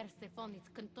break Persephone's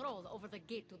control over the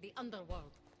gate to the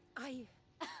underworld.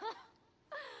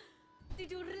 Did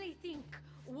you really think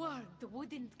word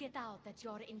wouldn't get out that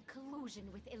you're in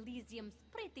collusion with Elysium's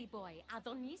pretty boy,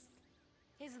 Adonis?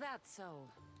 Is that so?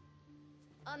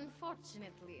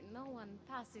 Unfortunately, no one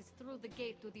passes through the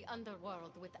gate to the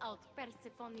underworld without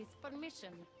Persephone's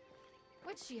permission,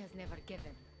 which she has never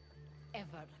given.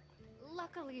 Ever.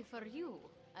 Luckily for you,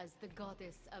 as the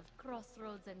goddess of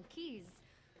crossroads and keys,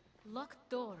 locked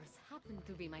doors happen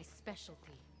to be my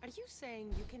specialty. Are you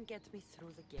saying you can get me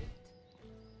through the gate?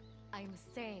 I'm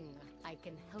saying I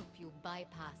can help you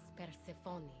bypass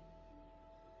Persephone.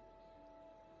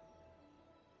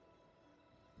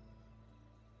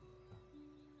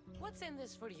 What's in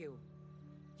this for you?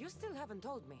 You still haven't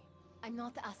told me. I'm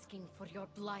not asking for your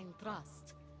blind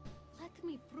trust. Let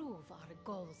me prove our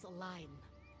goals align.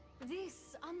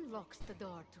 This unlocks the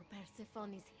door to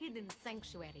Persephone's hidden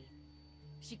sanctuary.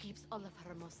 She keeps all of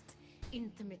her most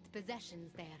intimate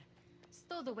possessions there,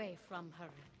 stowed away from her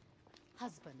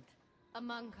husband.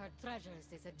 Among her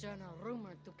treasures is a journal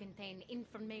rumored to contain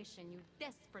information you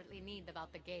desperately need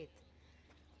about the gate.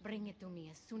 Bring it to me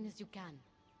as soon as you can.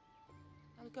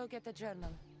 I'll go get the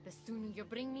journal. The sooner you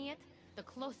bring me it, the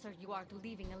closer you are to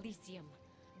leaving Elysium.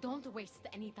 Don't waste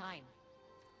any time.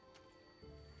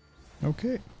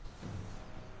 Okay.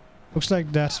 Looks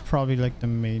like that's probably like the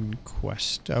main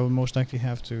quest. I will most likely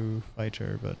have to fight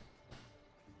her, but...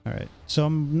 Alright, so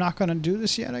I'm not gonna do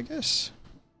this yet, I guess.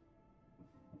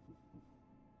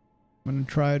 I'm gonna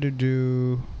try to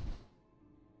do...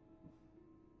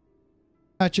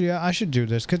 Actually, I should do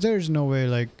this, because there's no way,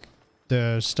 like,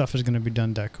 the stuff is gonna be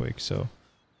done that quick, so...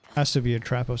 Has to be a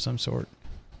trap of some sort.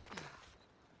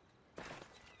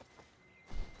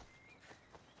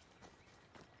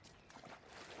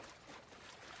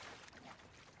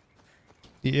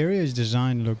 The area's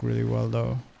design look really well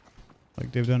though.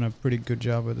 Like they've done a pretty good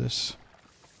job with this.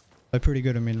 By pretty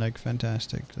good I mean like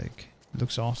fantastic. Like it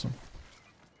looks awesome.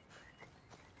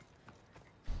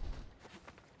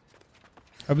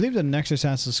 I believe the next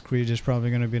Assassin's Creed is probably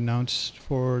going to be announced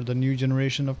for the new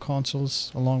generation of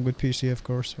consoles along with PC of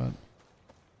course, but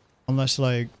unless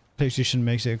like PlayStation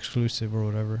makes it exclusive or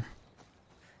whatever.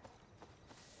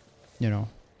 You know,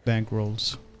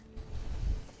 bankrolls.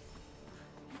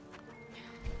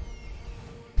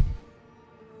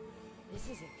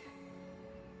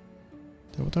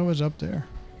 What that was up there?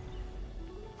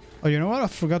 Oh, you know what? I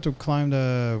forgot to climb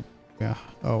the... Yeah.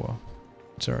 Oh well.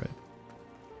 It's alright.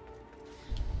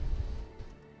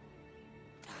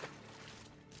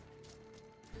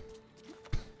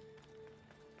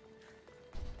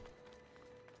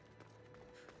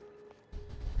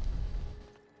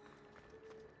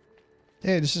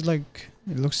 Hey, this is like...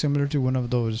 It looks similar to one of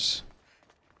those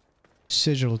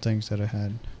sigil things that I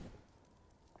had.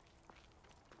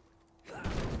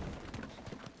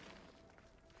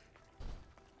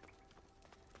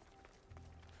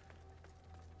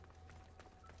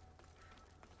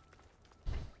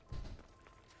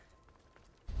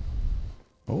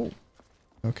 Oh,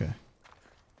 okay.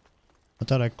 I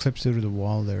thought I clipped through the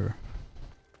wall there.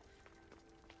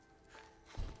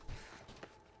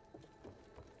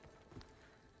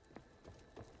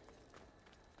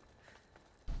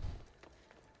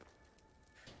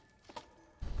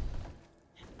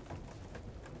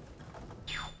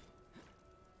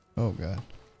 Oh god.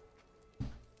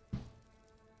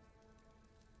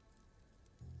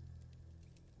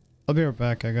 I'll be right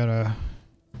back. I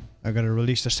gotta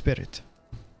release the spirit.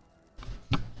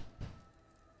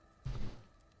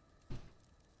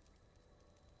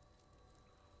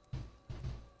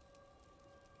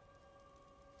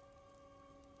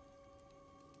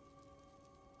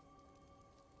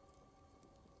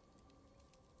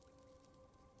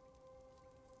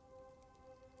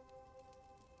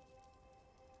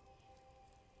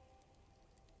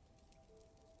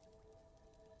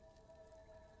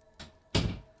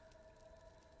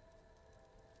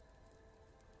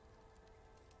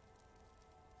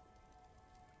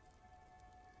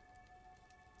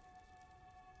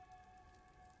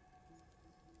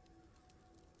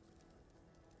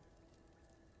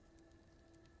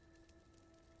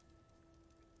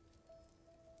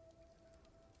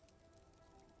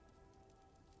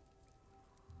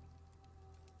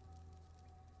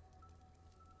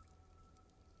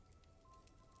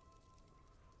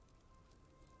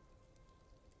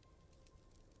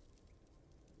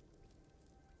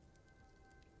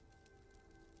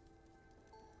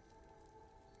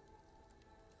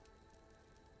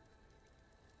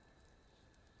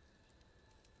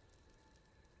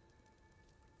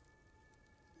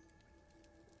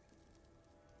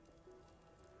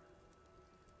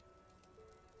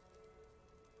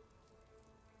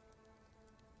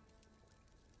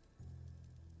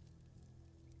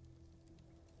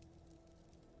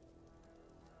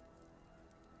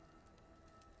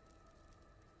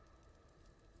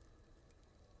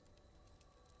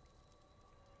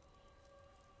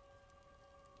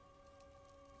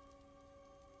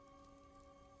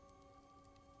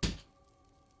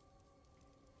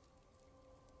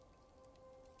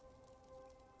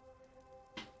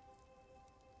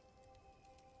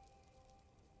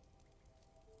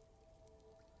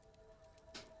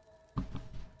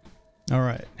 All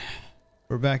right,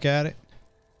 we're back at it.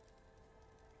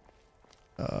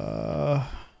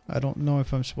 I don't know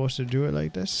if I'm supposed to do it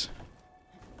like this.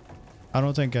 I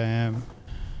don't think I am.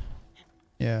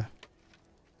 Yeah.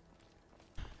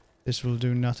 This will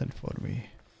do nothing for me.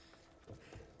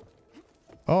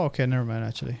 Oh, okay, never mind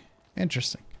actually.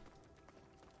 Interesting.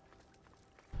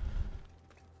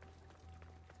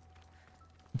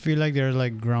 I feel like there are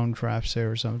like ground traps there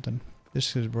or something.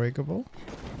 This is breakable.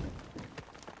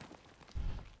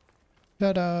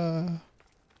 Ta-da!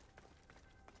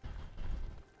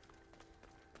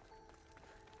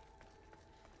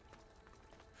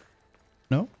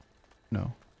 No?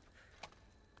 No.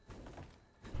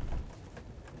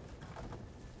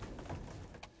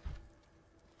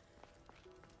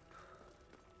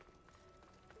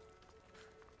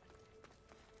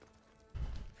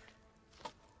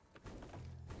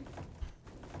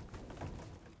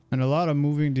 And a lot of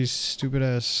moving these stupid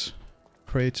ass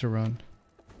crates around.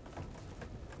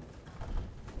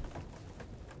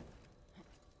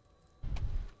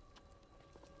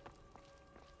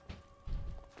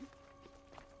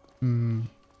 Hmm.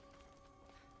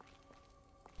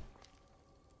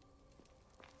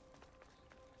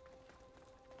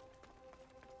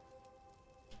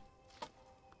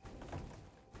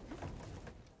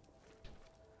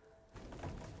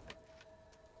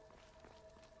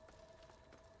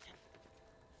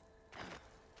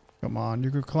 Come on,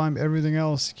 you could climb everything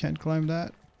else. You can't climb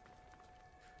that.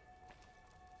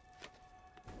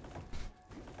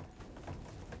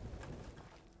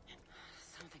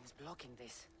 Something's blocking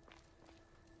this.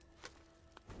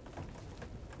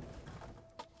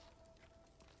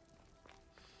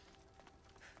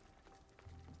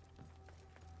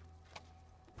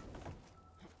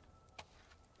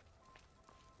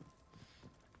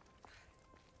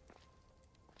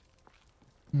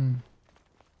 Hmm.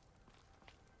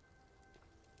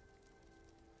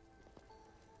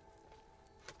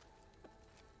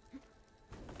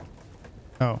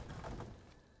 Oh.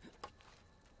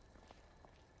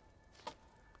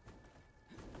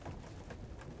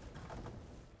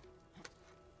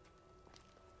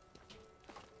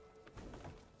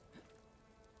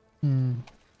 Hmm.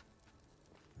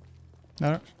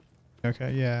 No.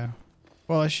 Okay, yeah.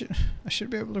 Well, I should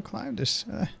be able to climb this.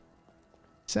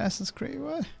 Assassin's Creed.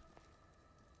 What?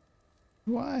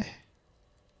 Why?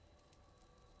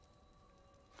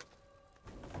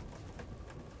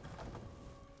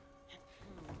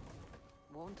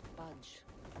 Won't budge.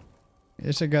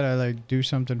 Guess I gotta like do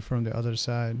something from the other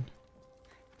side.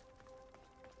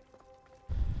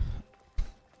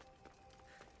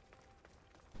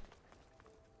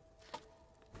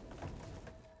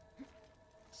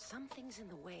 Something's in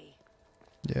the way.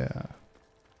 Yeah.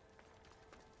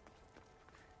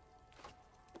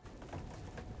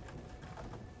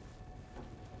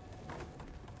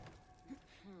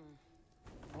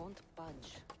 Won't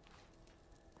budge.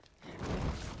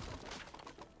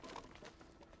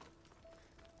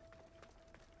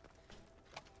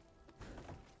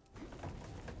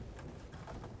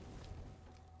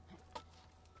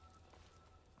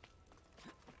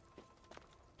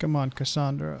 Come on,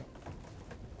 Cassandra.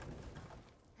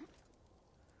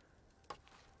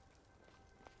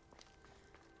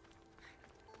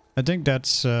 I think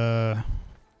that's that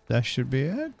should be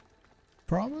it.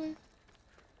 Probably.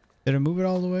 Did I move it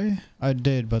all the way? I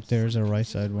did, but there's a right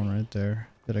side one right there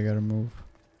that I gotta move.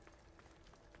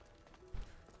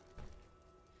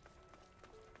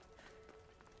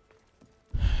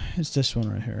 It's this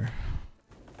one right here.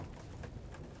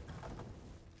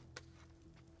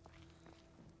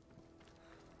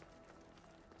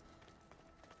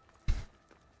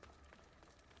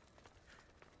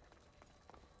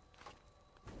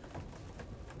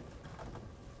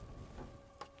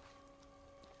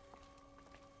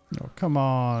 No, come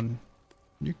on.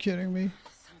 You kidding me?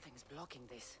 Something's blocking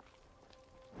this.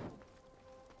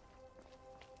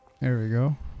 There we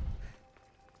go.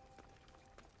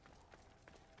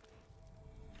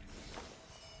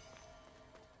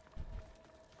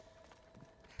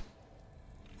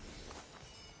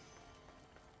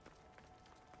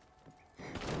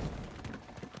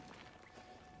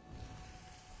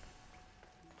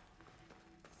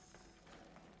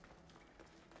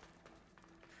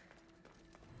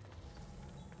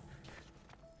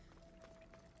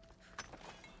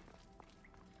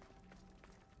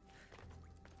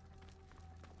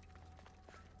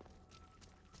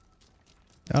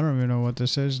 I don't even know what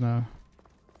this is now.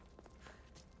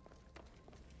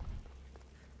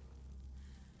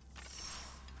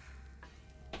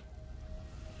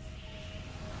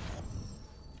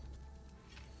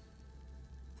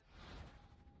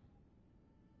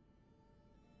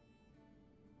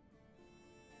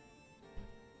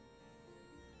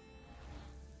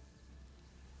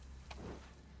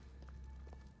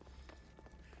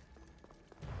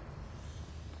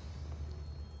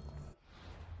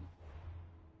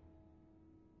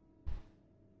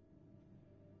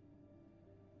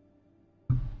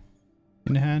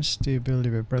 Enhance the ability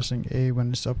by pressing A when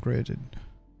it's upgraded.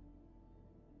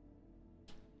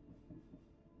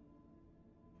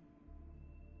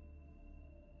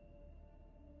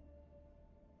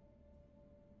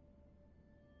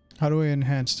 How do I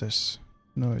enhance this?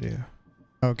 No idea.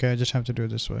 Okay, I just have to do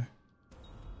it this way.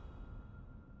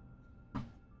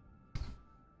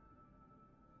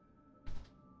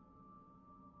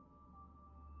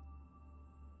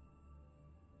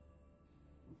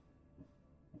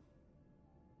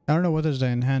 I don't know what the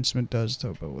enhancement does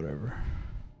though, but whatever.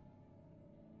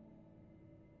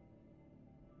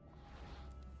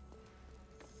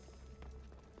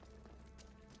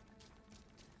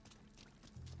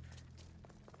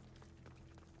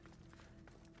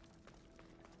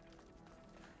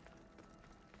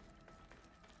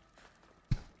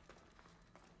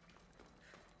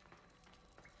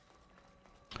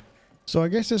 So I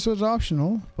guess this was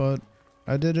optional, but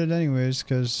I did it anyways,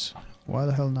 because why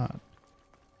the hell not?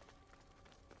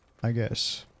 I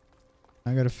guess.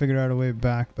 I gotta figure out a way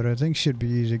back, but I think should be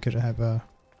easy because I have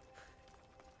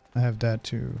that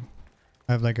too.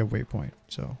 I have like a waypoint,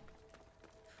 so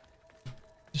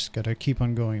just gotta keep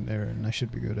on going there and I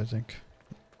should be good, I think.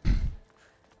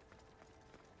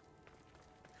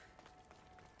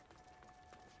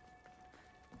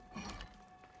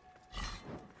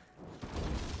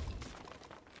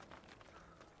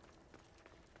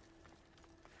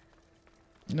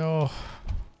 No.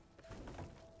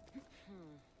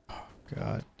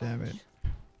 God damn it.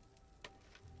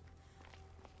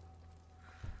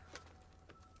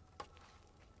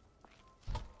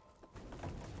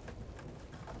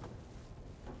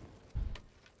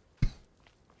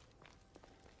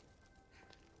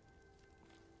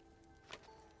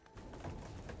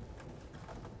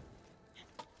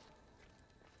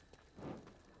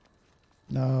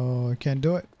 No, I can't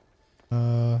do it.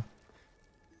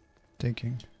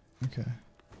 Thinking. Okay.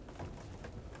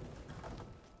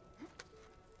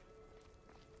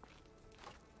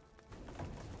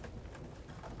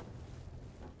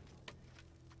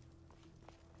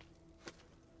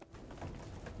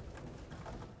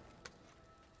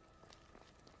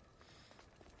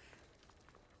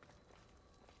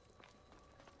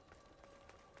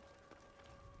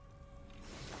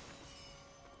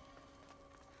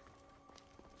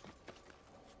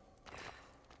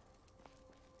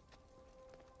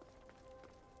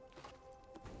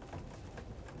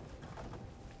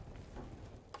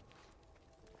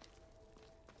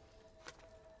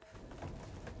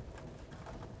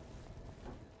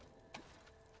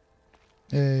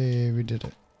 Hey, we did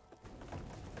it.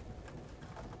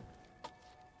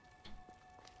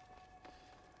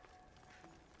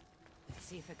 Let's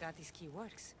see if Agate's key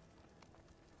works.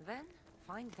 Then,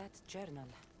 find that journal.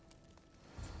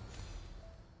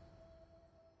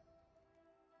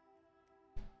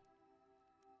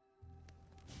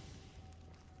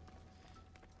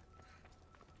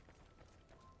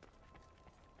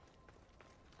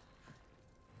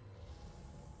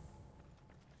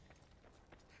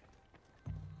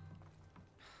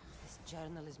 This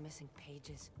journal is missing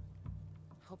pages.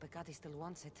 Hope Agate still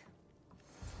wants it.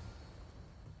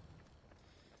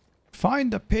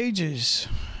 Find the pages.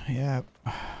 Yeah.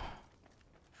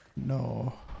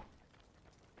 No.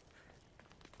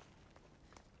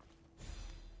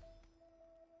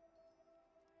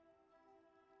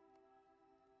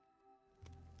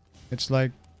 It's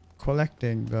like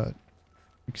collecting, but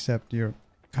except you're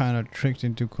kind of tricked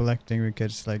into collecting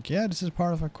because it's like, yeah, this is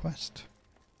part of a quest.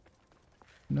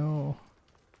 No.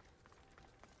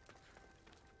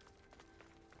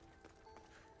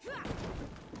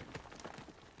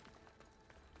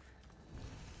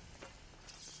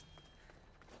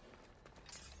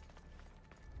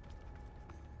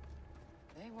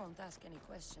 They won't ask any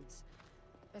questions.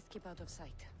 Best keep out of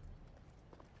sight.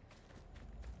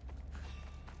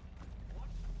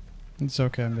 It's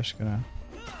okay, I'm just gonna...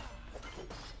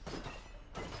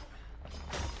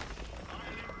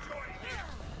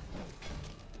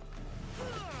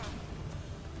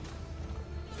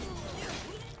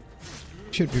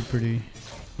 Should be pretty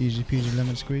easy peasy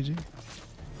lemon squeezy.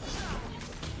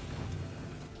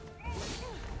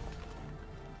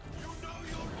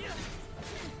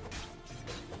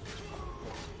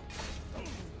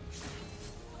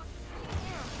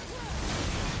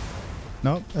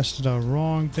 Nope, that's the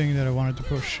wrong thing that I wanted to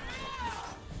push.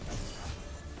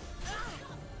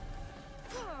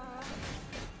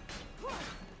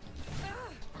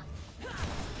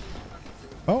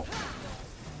 Oh!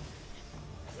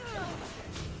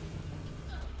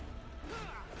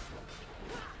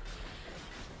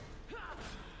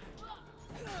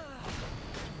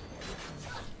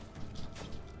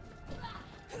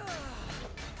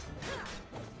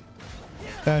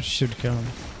 That should kill him.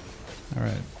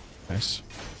 Alright, nice.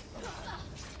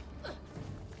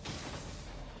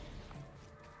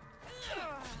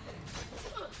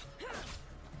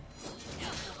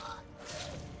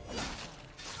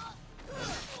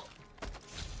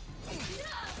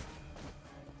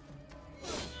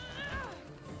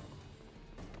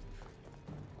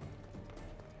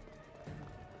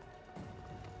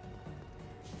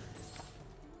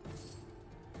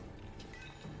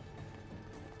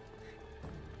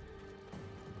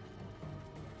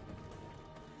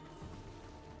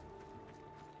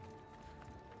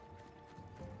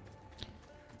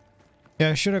 Yeah,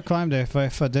 I should have climbed it.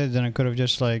 If I did, then I could have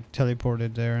just like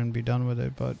teleported there and be done with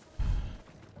it, but...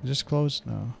 Is this close?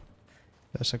 No.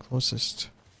 That's the closest.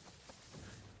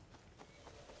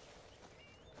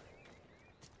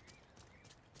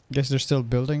 Guess they're still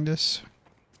building this?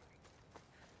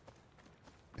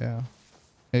 Yeah.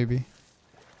 Maybe.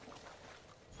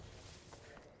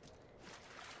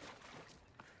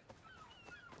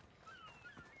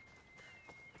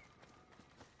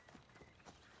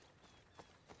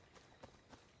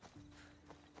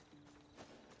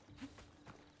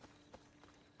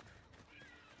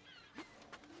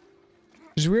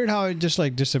 It's weird how it just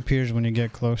like disappears when you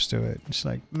get close to it. It's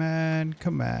like, man,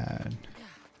 come on.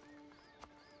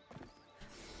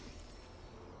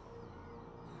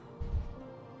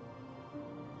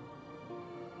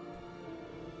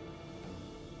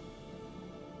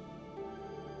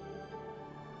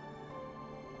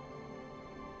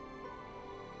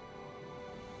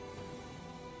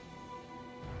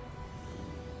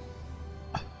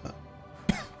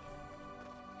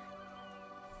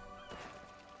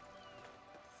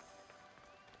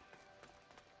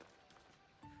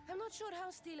 I'm not sure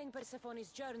how stealing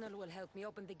Persephone's journal will help me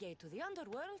open the gate to the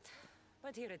underworld,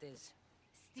 but here it is.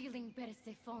 Stealing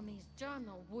Persephone's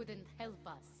journal wouldn't help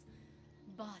us.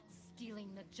 But stealing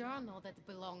the journal that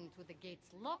belonged to the gate's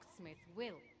locksmith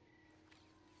will.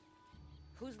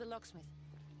 Who's the locksmith?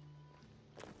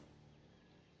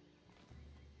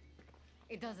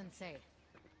 It doesn't say.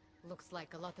 Looks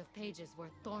like a lot of pages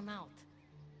were torn out.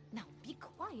 Now be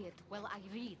quiet while I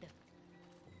read.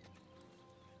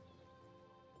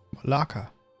 Malaka.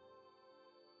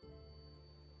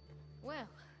 Well,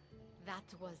 that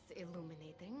was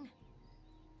illuminating.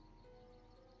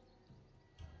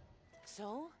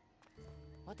 So?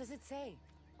 What does it say?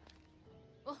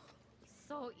 Oh,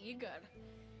 so eager.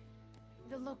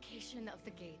 The location of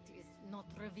the gate is not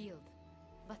revealed,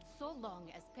 But so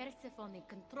long as Persephone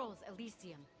controls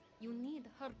Elysium, you need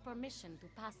her permission to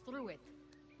pass through it.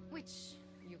 Which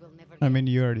you will never I get. mean,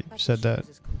 you already But said if she that.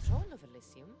 loses control of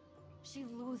Elysium, She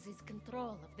loses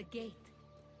control of the gate.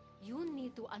 You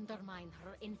need to undermine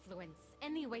her influence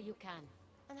any way you can.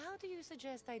 and how do you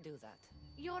suggest I do that?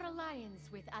 Your alliance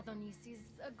with Adonis is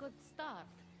a good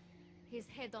start. His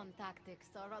head-on tactics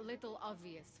are a little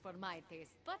obvious for my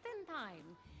taste, but in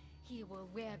time, he will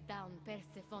wear down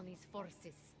Persephone's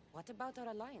forces. What about our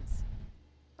alliance?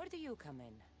 Where do you come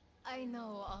in? I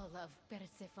know all of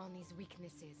Persephone's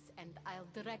weaknesses, and I'll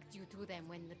direct you to them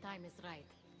when the time is right.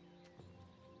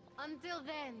 Until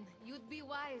then, you'd be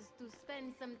wise to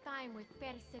spend some time with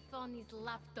Persephone's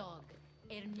lapdog,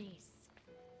 Hermes.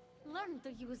 Learn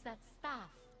to use that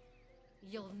staff.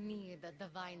 You'll need a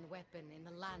divine weapon in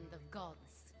the land of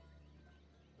gods.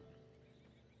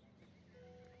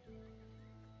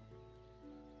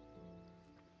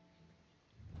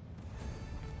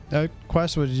 That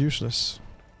quest was useless.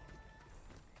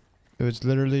 It was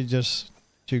literally just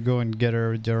to go and get her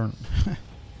return.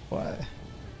 What?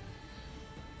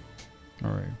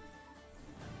 Alright.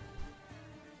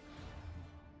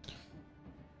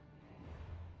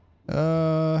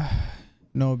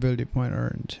 No ability point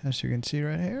earned, as you can see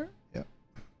right here. Yep,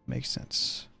 makes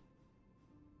sense.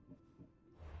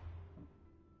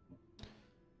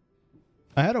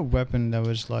 I had a weapon that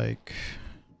was like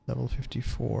level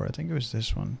 54. I think it was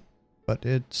this one, but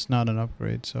it's not an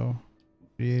upgrade, so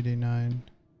 389.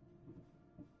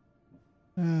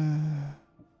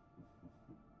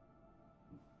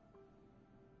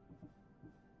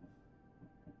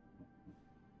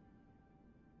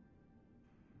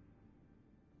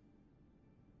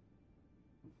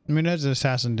 I mean, that's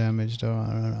assassin damage, though.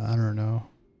 I don't know.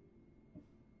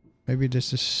 Maybe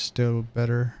this is still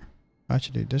better.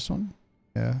 Actually, this one?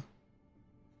 Yeah.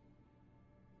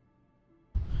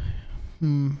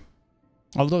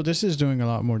 Although this is doing a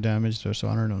lot more damage, though, so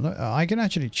I don't know. I can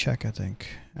actually check, I think.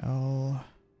 L1.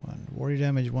 Warrior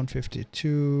damage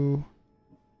 152.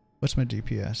 What's my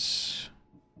DPS?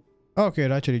 Okay,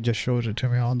 it actually just shows it to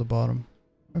me on the bottom.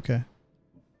 Okay.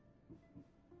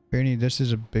 Apparently, this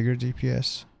is a bigger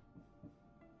DPS.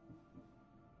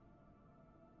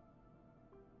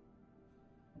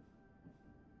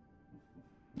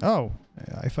 Oh,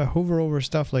 if I hover over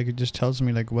stuff, like, it just tells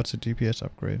me, like, what's a DPS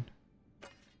upgrade.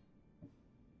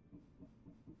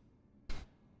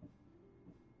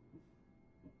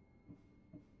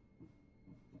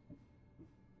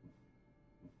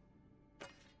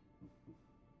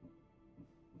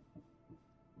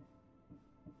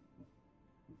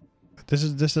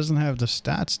 This doesn't have the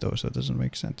stats, though, so it doesn't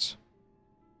make sense.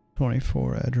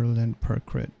 24 adrenaline per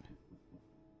crit.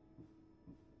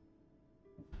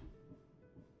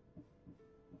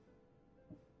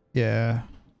 Yeah.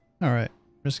 Alright.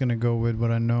 I'm just gonna go with what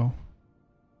I know.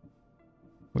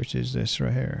 Which is this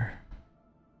right here.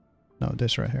 No,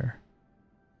 this right here.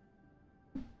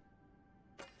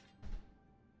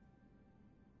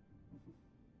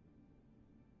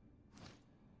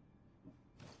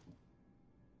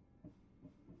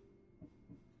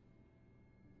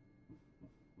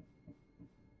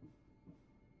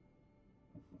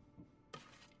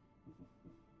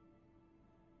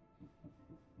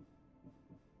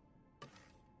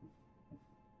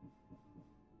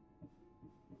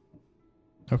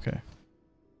 Okay.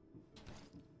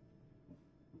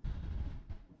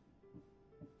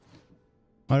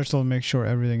 Might as well make sure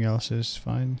everything else is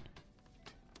fine.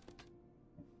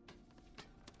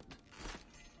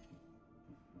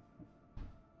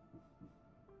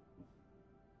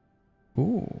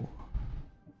 Ooh.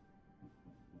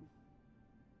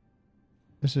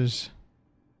 This is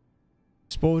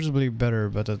supposedly better,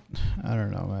 but I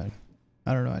don't know, man.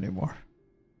 I don't know anymore.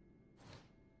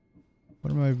 What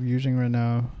am I using right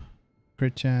now?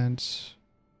 Crit chance.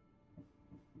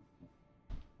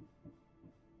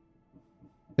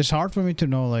 It's hard for me to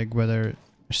know, like, whether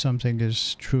something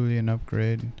is truly an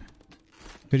upgrade.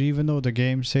 But even though the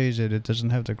game says it, it doesn't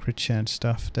have the crit chance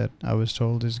stuff that I was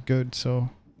told is good,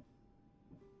 so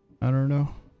I don't know.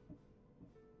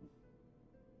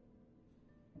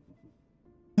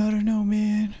 I don't know,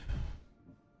 man.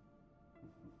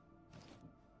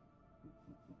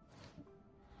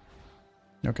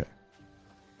 Okay.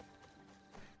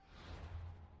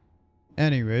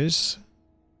 Anyways,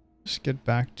 let's get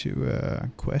back to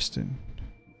questing.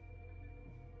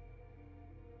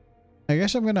 I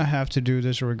guess I'm gonna have to do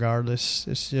this regardless.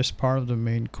 It's just part of the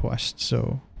main quest,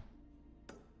 so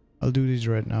I'll do these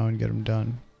right now and get them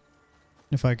done.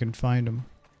 If I can find them.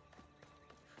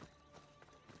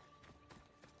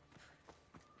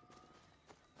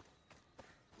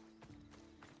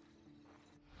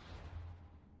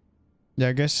 Yeah,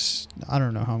 I guess I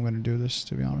don't know how I'm gonna do this,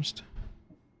 to be honest.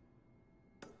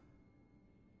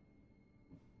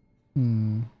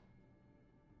 Hmm.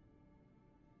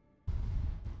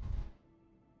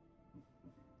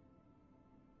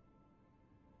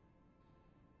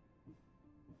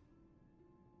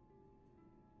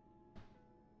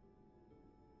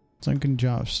 Sunken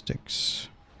job sticks.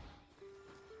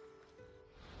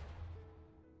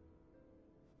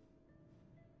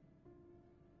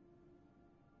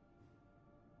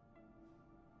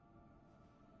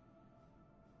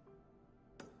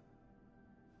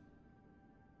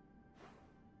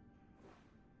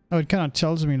 Oh, it kind of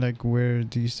tells me like where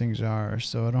these things are,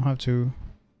 so I don't have to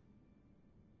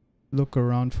look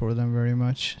around for them very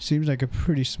much. Seems like a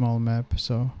pretty small map,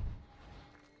 so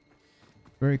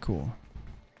very cool.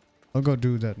 I'll go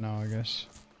do that now, I guess.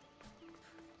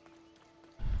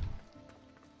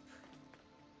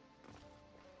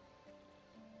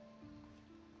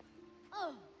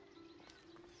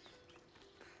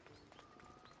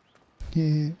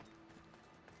 Yeah.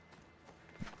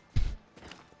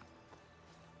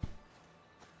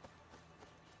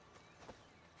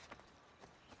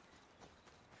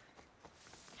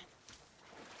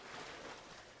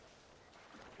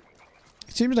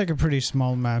 It seems like a pretty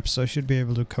small map, so I should be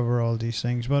able to cover all these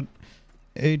things, but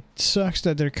it sucks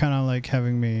that they're kind of like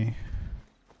having me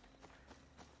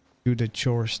do the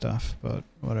chore stuff, but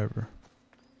whatever.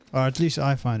 Or at least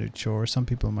I find it chore, some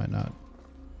people might not.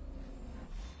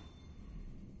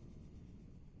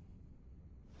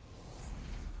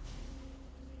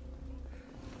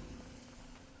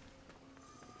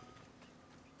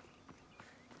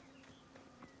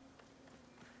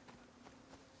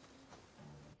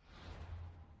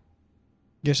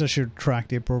 Guess I should track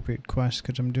the appropriate quest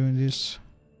because I'm doing this.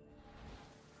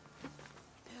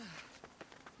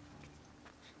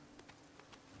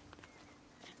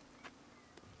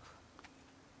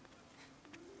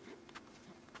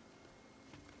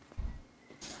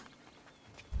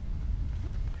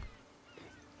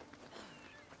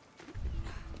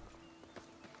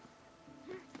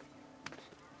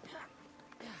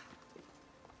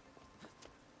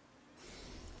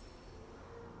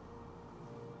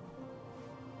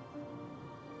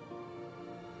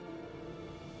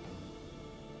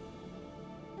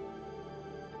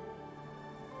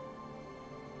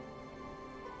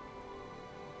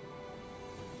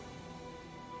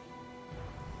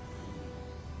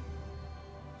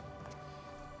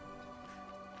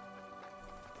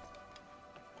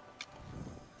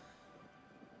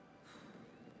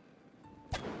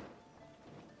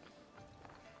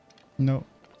 No.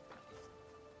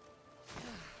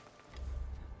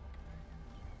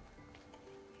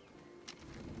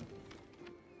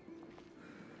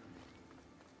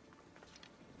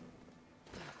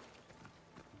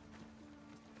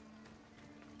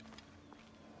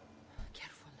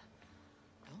 Careful.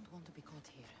 Don't want to be caught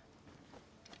here.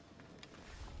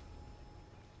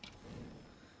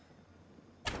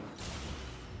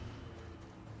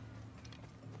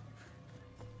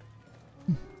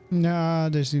 Nah,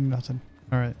 there's nothing.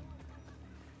 Alright.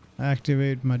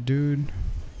 Activate my dude.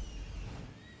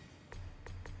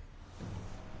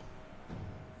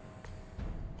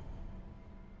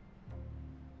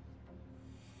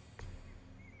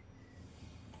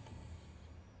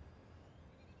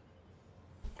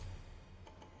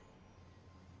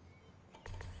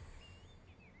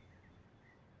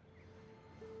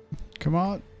 Come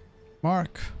on,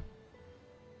 Mark.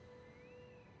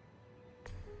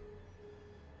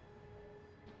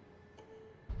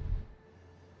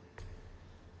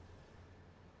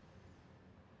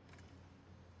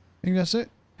 I think that's it.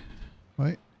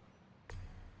 Wait.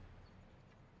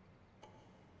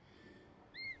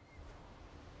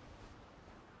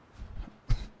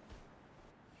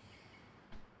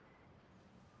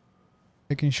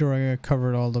 Making sure I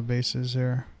covered all the bases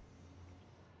there.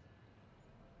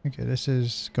 Okay, this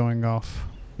is going off.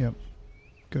 Yep.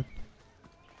 Good.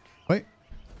 Wait.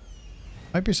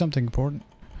 Might be something important.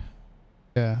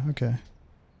 Yeah, okay.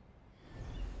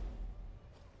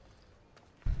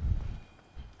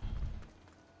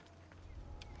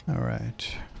 All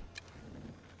right.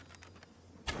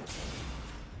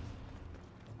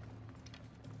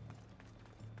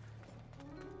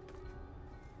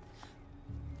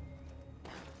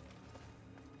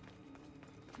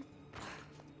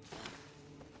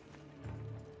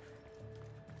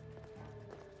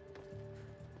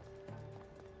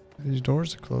 These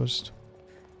doors are closed.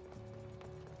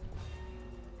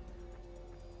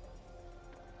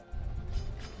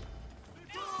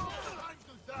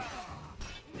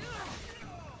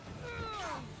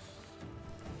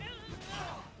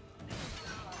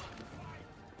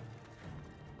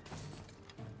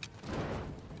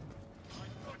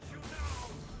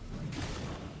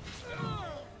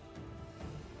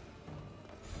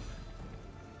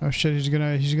 Oh shit, he's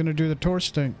gonna do the torch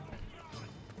thing.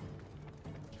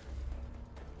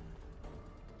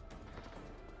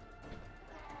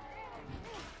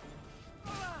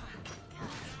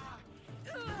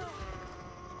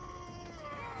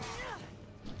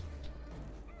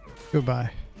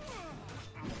 Goodbye.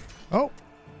 Oh!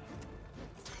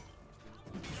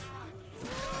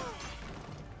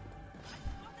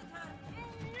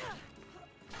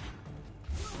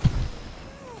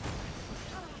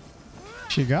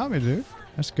 She got me, dude.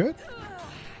 That's good.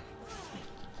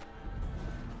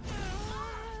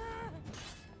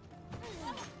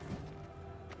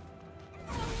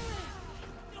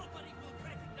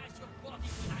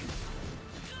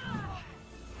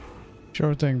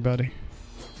 Sure thing, buddy.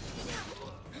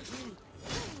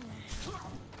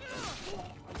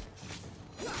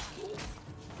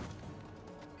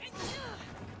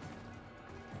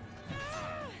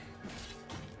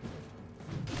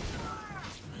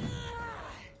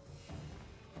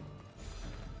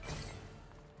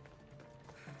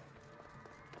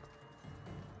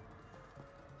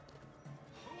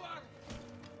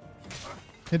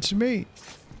 It's me.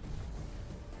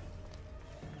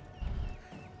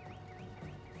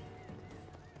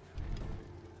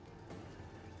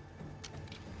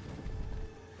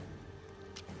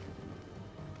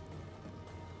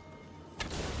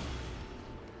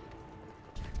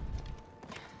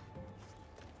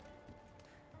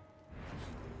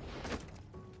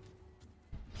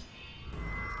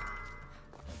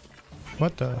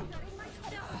 What the?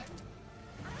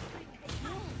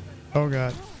 Oh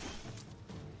god.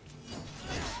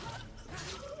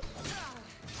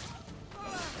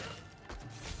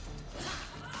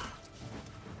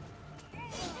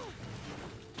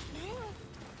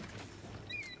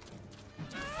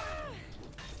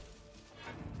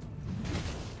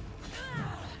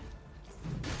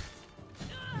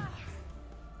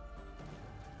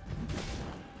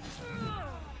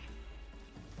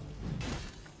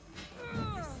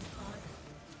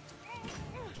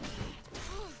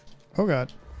 Oh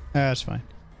god. That's fine.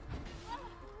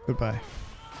 Goodbye.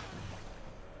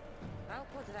 I'll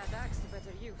put that axe to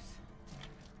better use.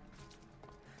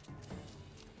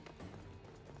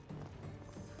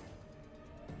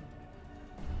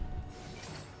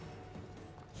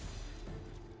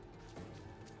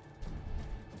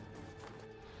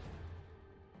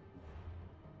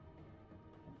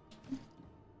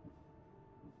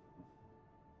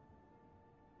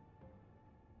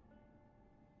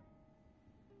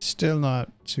 Still not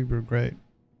super great.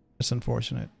 That's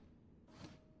unfortunate.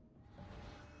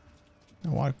 I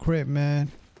want a crit,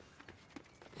 man.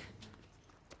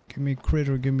 Give me crit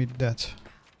or give me death.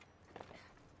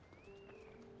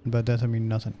 By that I mean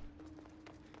nothing.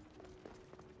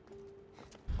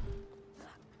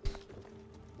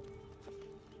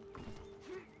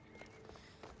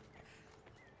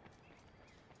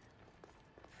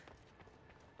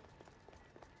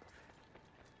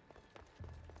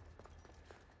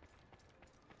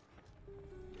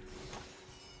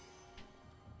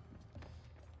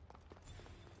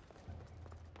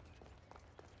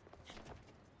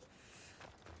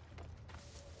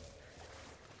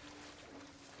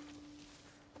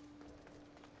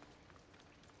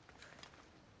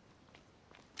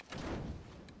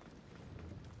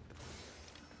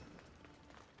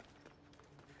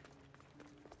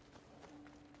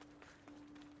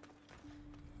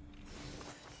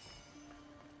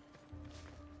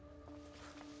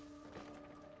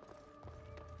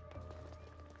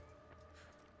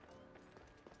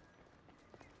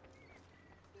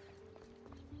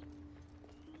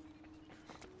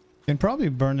 Can probably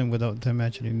burn them without them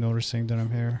actually noticing that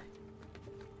I'm here.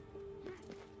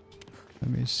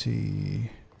 Let me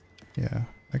see. Yeah,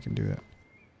 I can do it.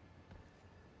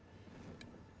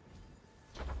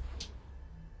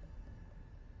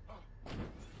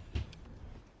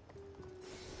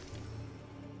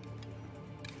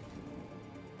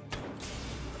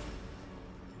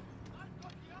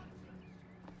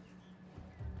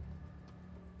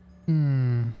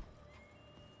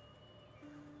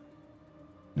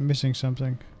 I'm missing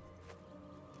something.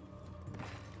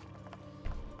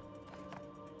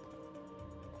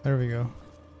 There we go.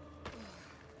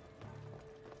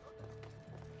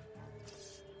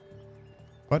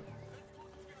 What?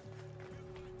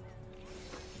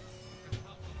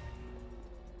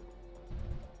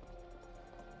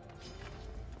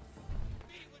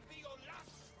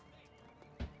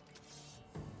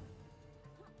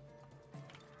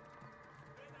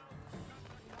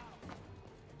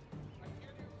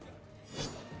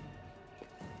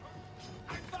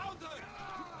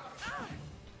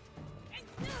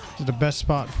 This is the best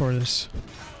spot for this.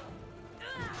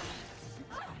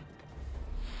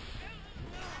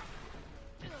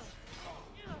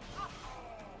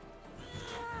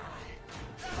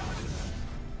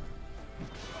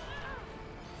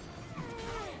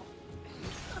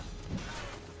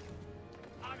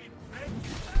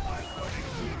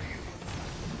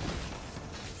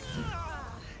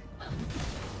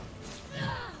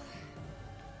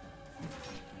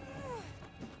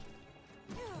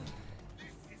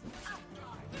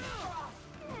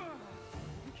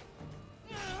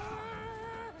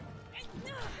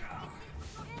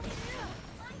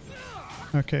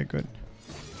 Okay, good.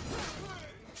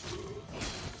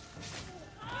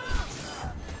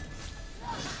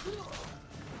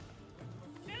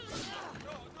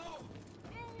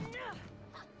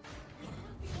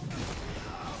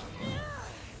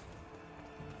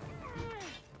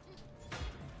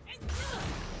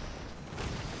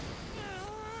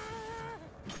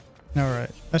 All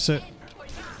right, that's it.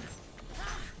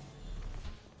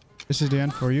 This is the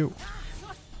end for you.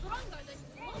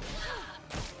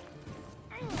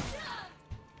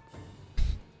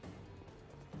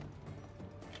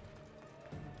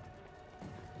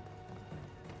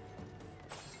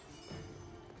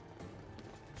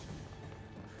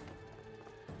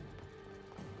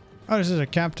 Oh, this is a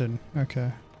captain.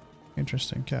 Okay.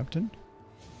 Interesting, captain.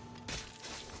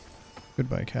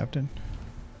 Goodbye, captain.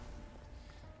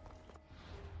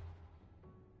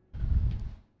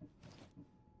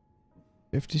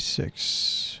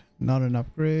 $56. Not an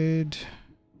upgrade.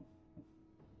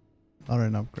 Not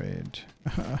an upgrade.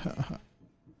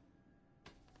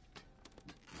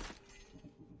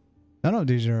 None of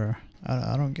these are...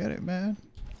 I don't get it, man.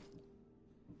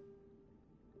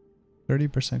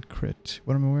 30% crit.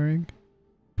 What am I wearing?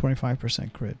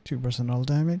 25% crit. 2% all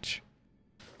damage.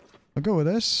 I'll go with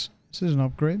this. This is an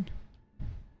upgrade.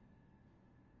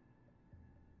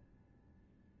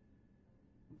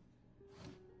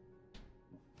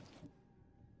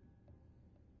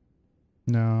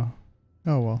 No.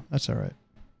 Oh well, that's alright.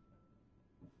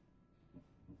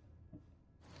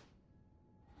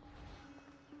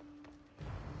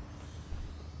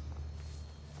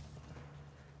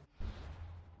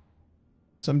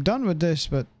 So I'm done with this,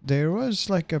 but there was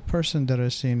like a person that I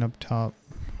seen up top.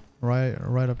 Right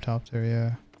up top there,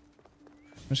 yeah.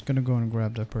 I'm just gonna go and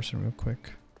grab that person real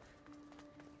quick.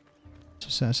 Let's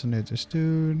assassinate this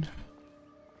dude.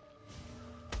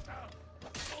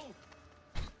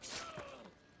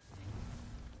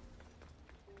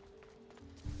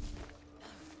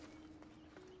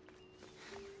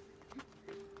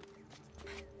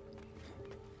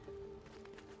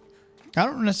 I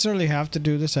don't necessarily have to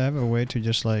do this. I have a way to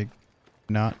just like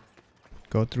not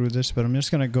go through this, but I'm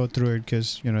just gonna go through it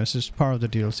because, you know, this is part of the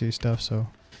DLC stuff. So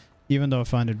even though I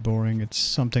find it boring, it's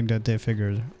something that they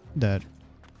figured that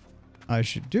I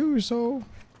should do, so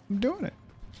I'm doing it.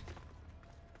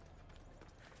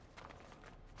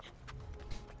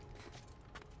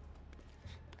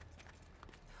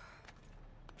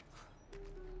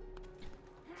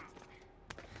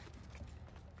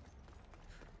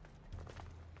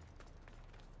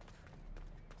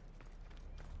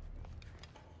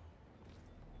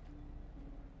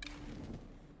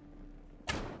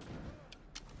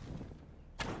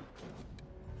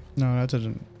 No, that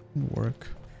doesn't work.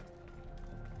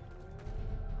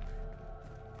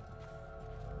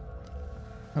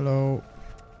 Hello.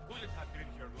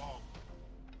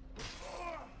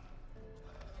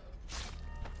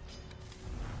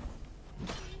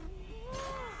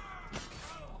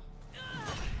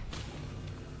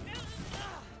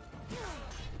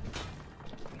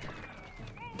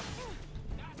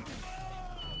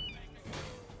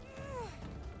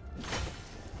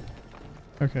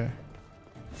 Okay.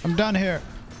 I'm done here.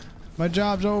 My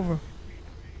job's over.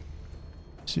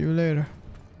 See you later.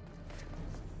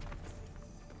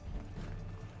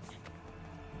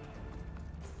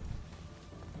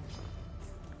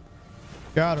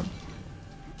 Got him.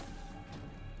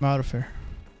 I'm out of here.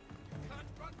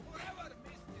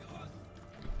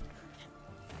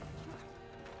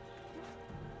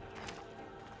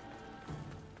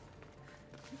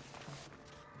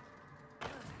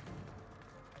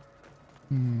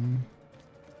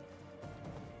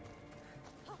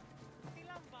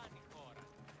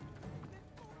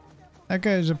 That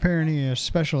guy is apparently a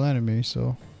special enemy,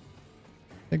 so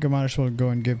I think I might as well go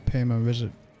and pay him a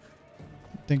visit.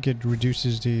 I think it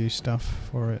reduces the stuff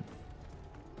for it.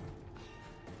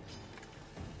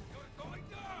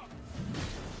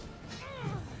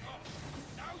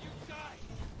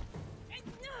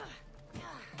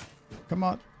 Come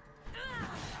on.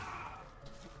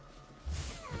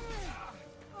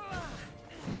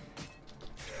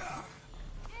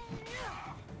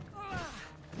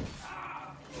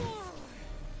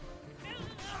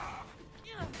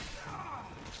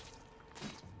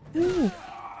 Ooh.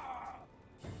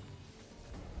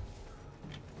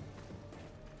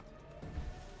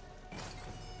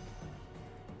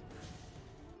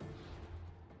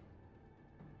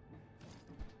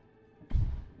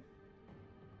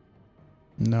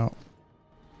 No.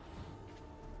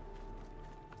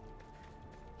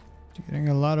 Getting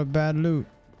a lot of bad loot.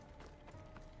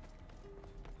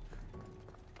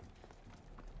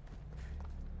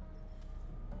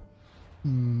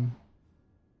 Hmm.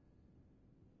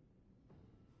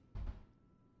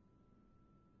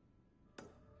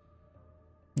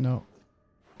 No.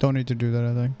 Don't need to do that,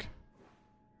 I think.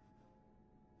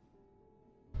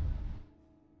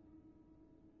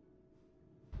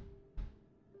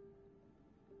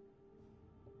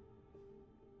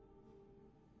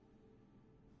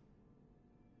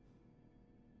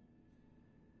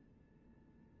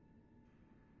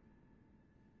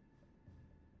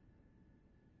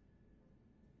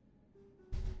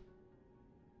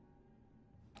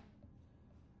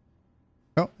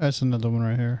 Oh, that's another one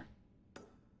right here.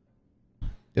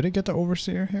 Did it get the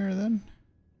overseer here then?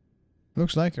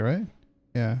 Looks like it, right?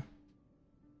 Yeah.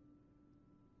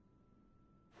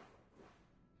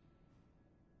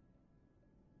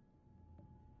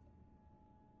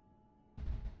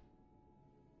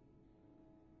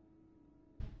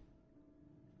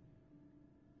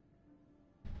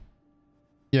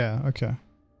 Yeah, okay.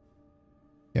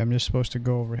 Yeah, I'm just supposed to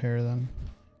go over here then.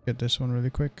 Get this one really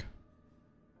quick.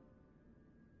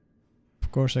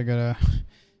 Of course I gotta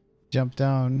jump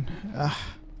down.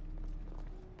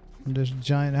 From this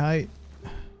giant height.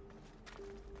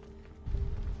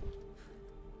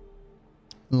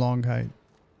 Long height.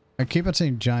 I keep on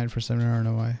saying giant for some reason, I don't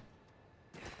know why.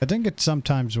 I think it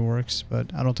sometimes works,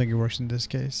 but I don't think it works in this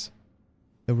case.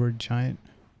 The word giant.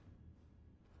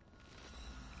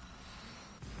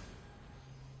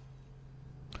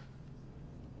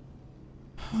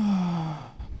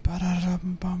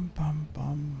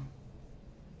 Ba-da-dum-bum-bum-bum.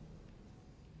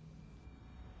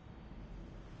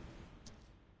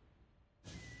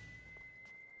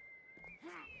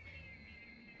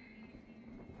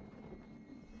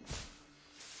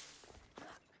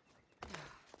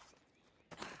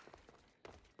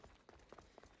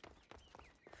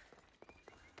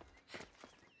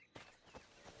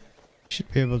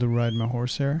 Should be able to ride my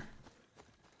horse here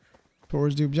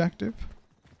towards the objective.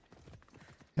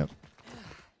 Yep.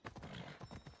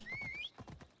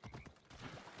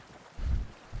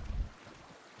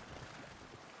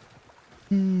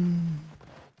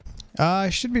 I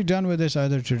should be done with this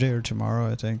either today or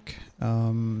tomorrow, I think.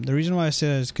 The reason why I say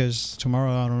that is because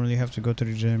tomorrow I don't really have to go to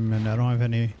the gym and I don't have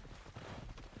any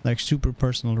like super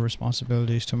personal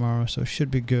responsibilities tomorrow, so it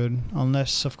should be good.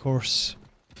 Unless, of course,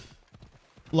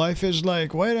 life is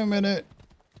like, wait a minute,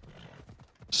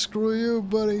 screw you,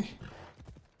 buddy.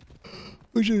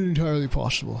 Which is entirely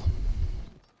possible.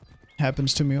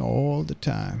 Happens to me all the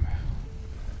time.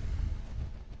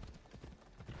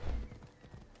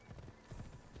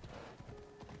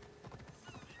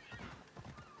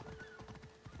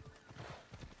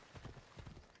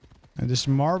 And this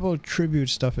marble tribute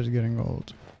stuff is getting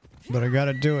old. But I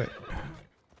gotta do it.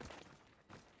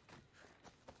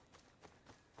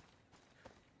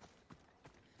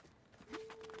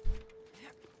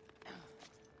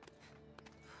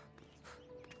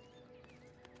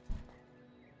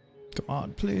 Come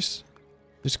on, please.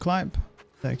 Just climb.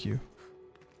 Thank you.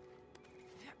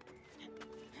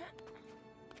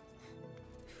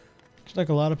 Looks like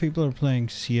a lot of people are playing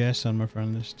CS on my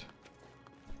friend list.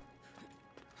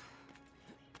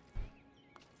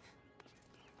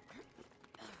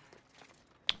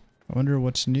 I wonder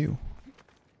what's new.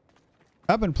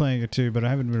 I've been playing it too, but I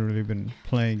haven't really been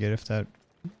playing it, if that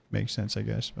makes sense, I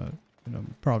guess. But, you know,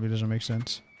 probably doesn't make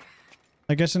sense.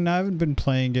 I guess, and I haven't been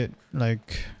playing it,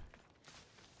 like,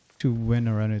 to win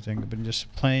or anything. I've been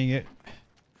just playing it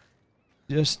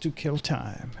just to kill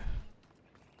time.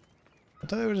 I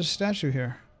thought there was a statue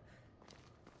here.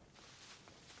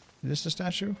 Is this the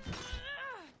statue?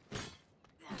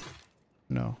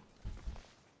 No.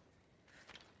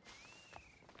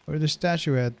 Where's the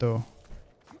statue at, though?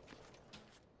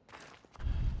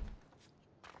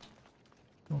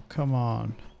 Oh, come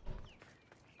on.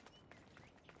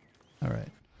 Alright.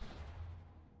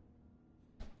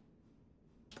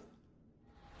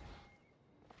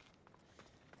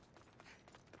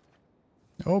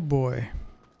 Oh boy.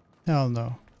 Hell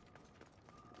no.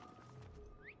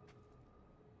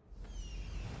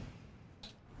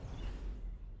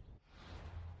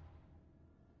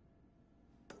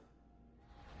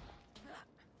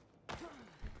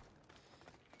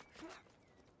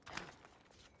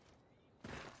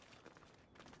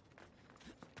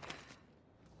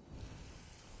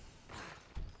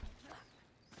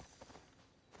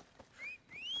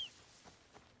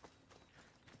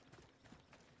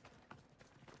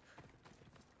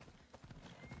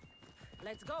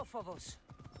 Let's go, Phobos.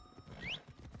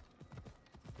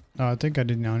 Oh, I think I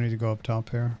did now need to go up top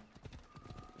here.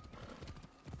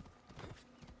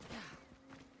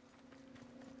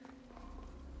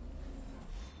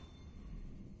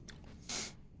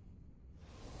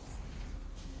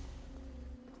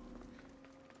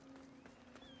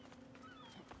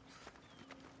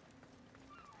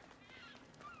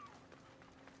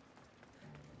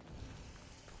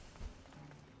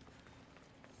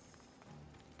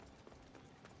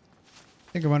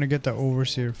 I think I want to get the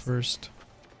overseer first.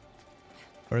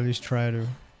 Or at least try to.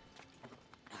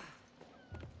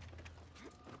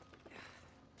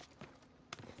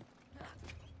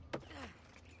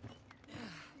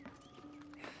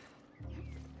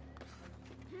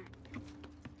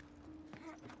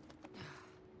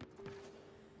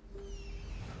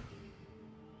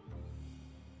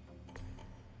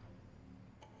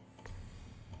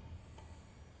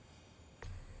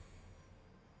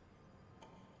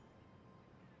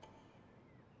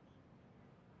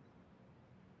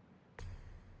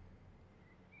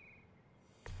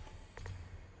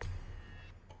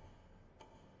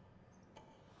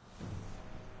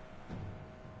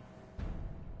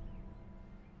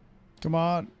 Come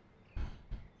on.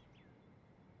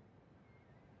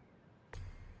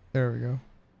 There we go.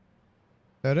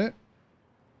 That it?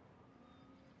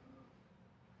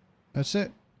 That's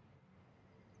it.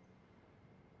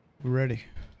 We're ready.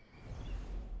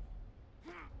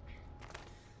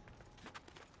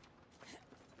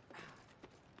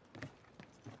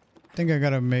 I think I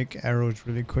gotta make arrows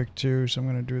really quick too, so I'm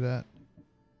gonna do that.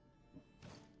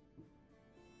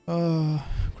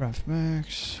 Craft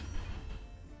max.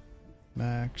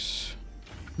 Max.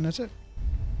 And that's it.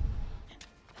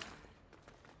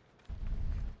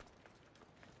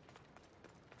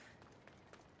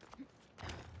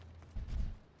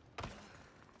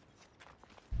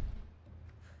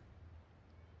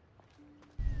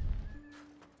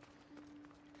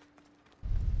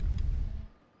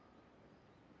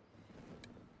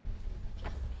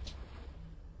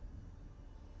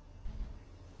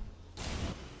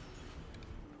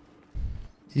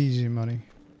 Easy money.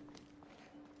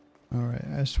 Alright,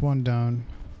 S1 down.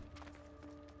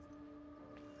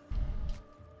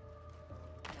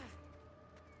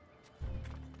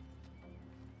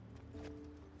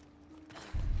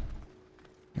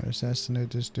 Gotta assassinate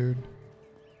this dude.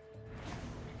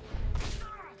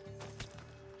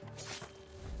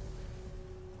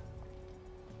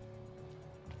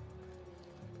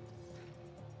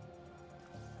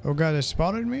 Oh god, they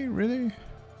spotted me? Really?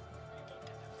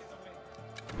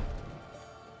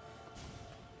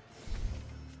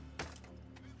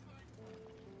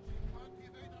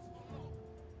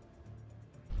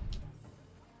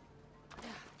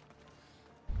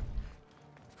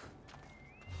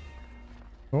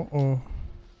 Uh-oh.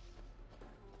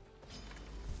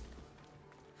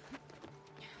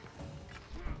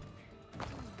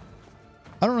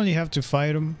 I don't really have to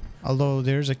fight him, although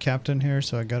there's a captain here,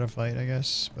 so I gotta fight, I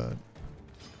guess, but...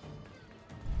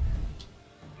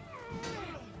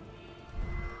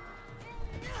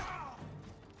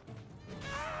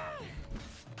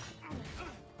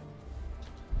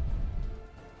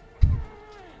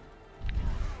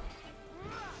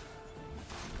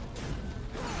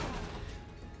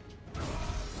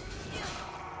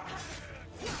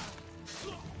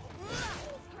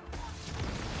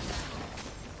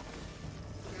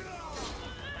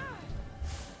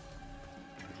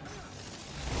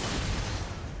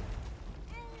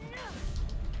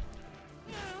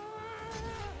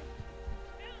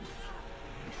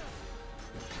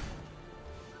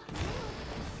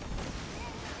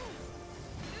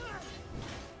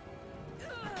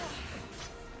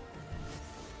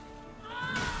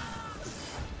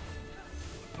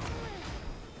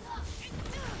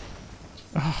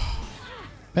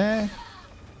 Man,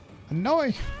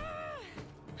 annoying.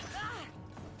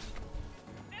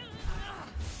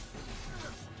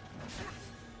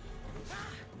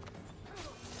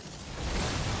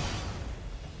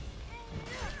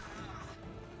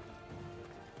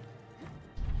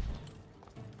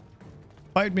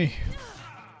 Fight me.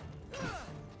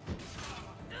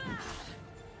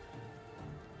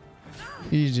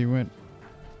 Easy win.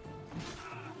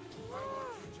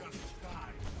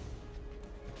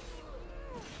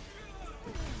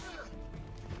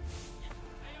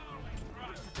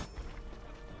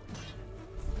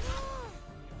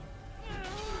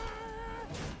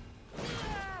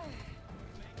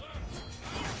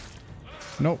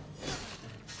 Nope.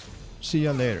 See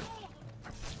ya later.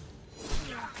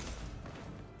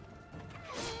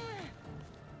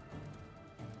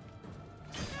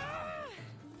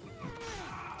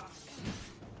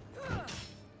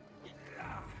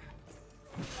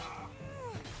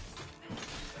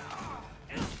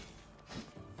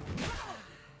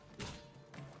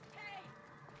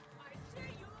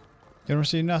 You don't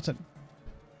see nothing.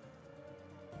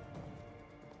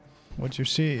 What you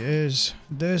see is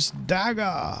this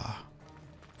dagger.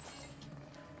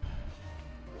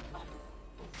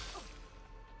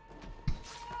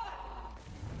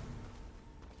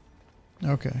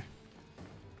 Okay.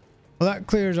 Well, that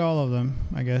clears all of them,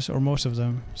 I guess, or most of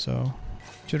them. So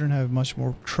Shouldn't have much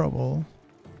more trouble.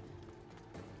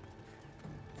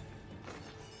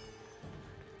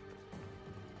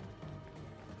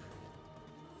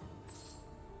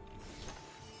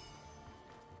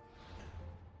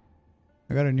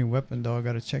 I got a new weapon though, I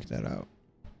gotta check that out.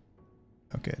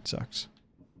 Okay, it sucks.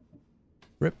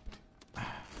 Rip.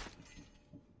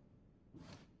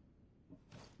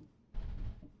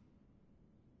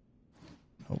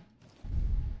 Nope.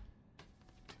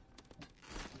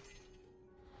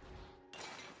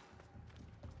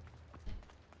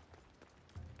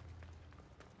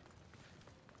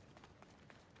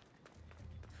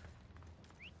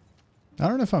 I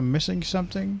don't know if I'm missing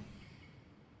something.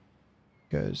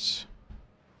 Because...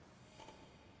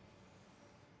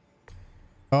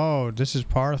 Oh, this is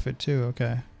part of it too.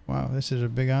 Okay. Wow, this is a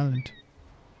big island.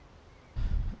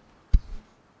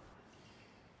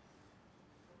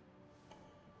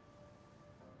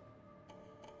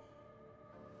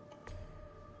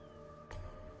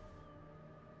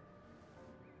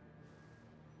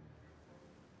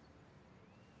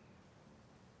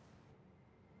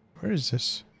 Where is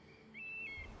this?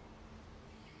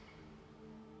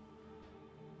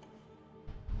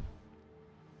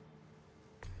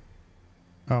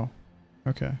 Oh,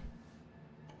 okay.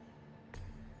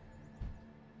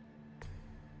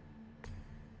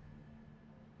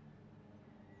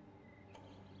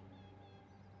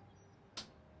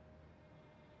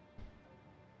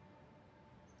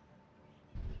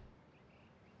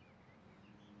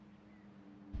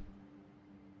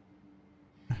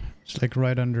 It's like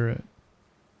right under it.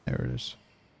 There it is.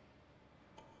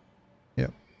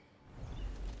 Yep.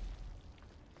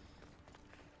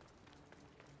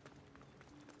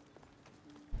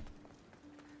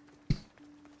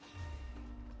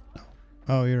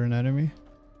 Oh, you're an enemy?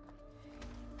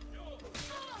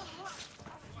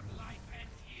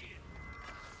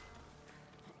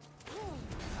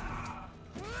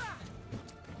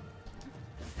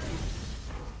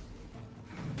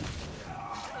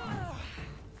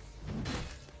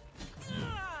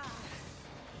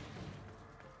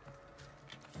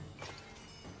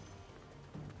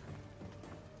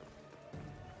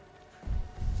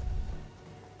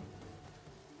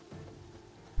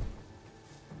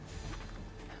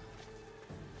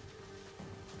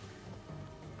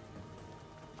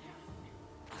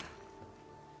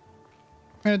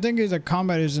 And the thing is that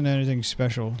combat isn't anything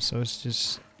special, so it's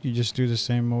just, you just do the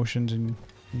same motions and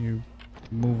you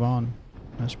move on.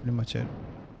 That's pretty much it.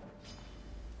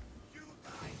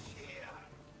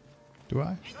 Do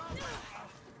I?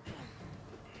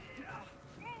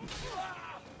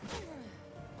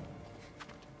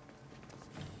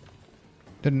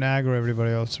 Didn't aggro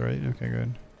everybody else, right? Okay,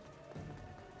 good.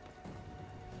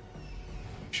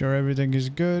 Sure everything is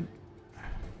good.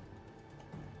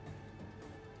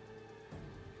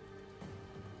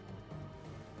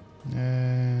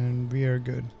 And we are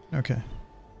good. Okay.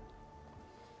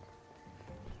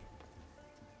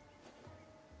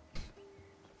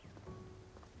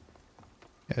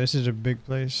 Yeah, this is a big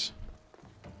place.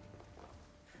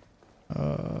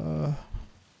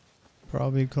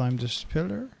 Probably climb this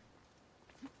pillar.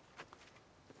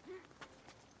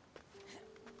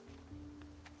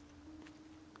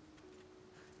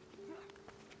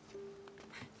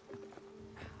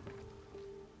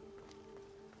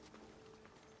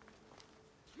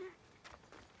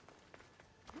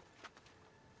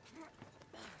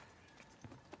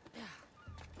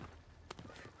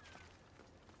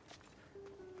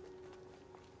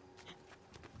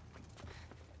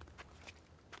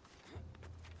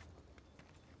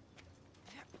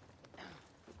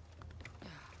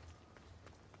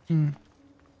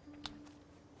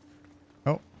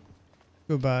 Oh,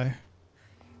 goodbye.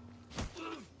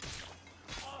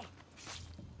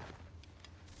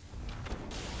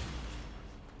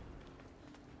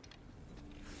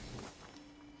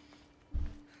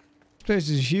 This place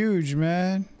is huge,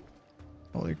 man.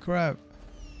 Holy crap.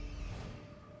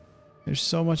 There's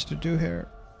so much to do here.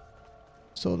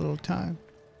 So little time.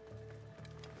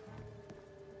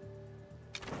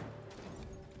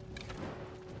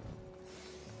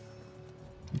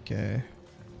 Okay.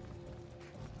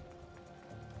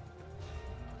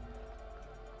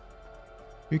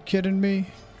 You kidding me?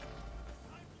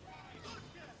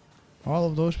 All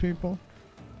of those people?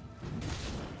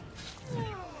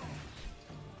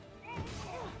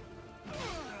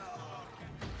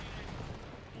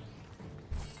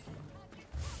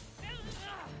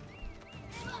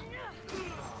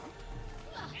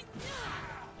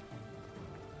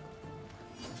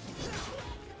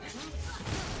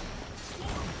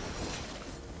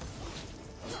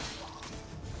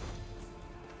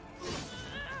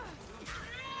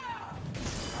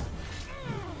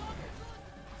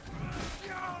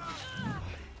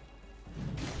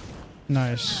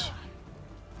 Nice.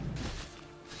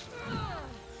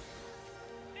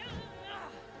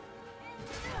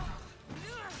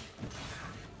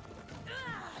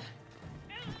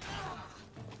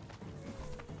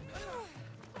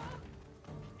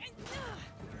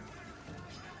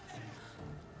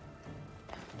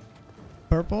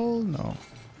 Purple? No, of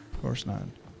course not.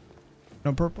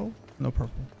 No purple? No purple.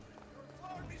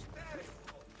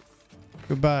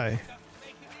 Goodbye.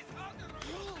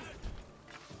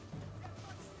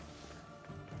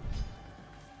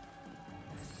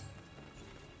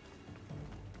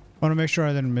 Want to make sure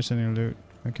I didn't miss any loot.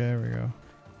 Okay, there we go.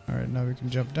 Alright, now we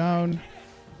can jump down.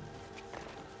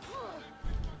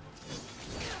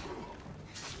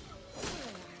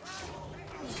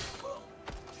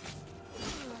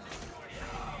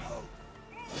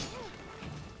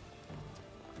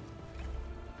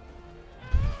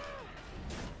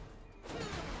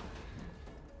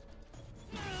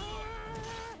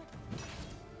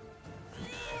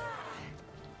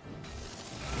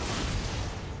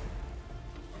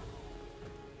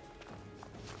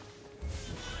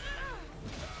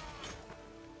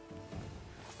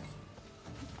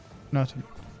 Nothing.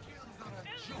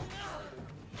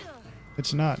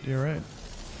 It's not, you're right.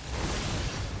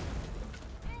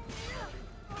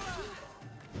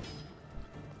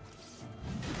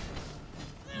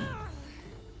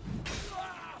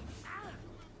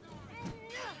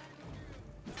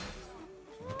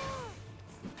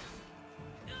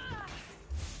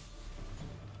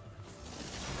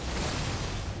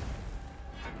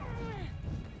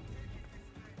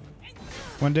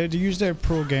 When they use their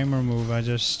pro gamer move, I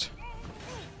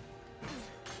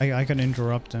can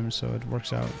interrupt them, so it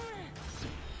works out.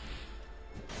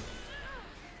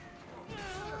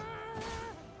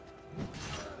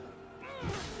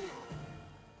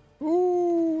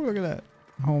 Ooh, look at that.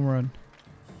 Home run.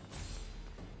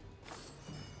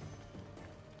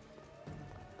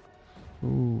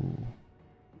 Ooh.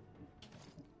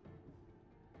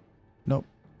 Nope.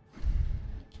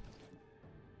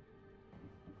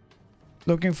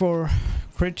 Looking for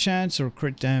crit chance or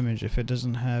crit damage. If it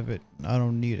doesn't have it, I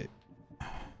don't need it.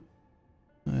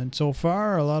 And so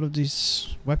far, a lot of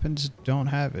these weapons don't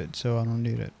have it, so I don't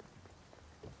need it.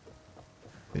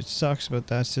 It sucks, but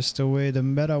that's just the way the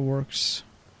meta works.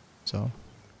 So,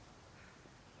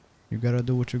 you gotta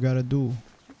do what you gotta do.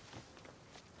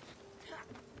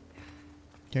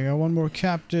 Okay, I got one more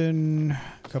captain,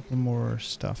 a couple more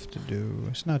stuff to do.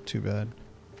 It's not too bad.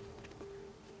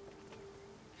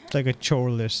 It's like a chore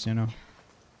list, you know.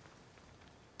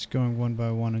 Just going one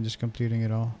by one and just completing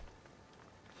it all.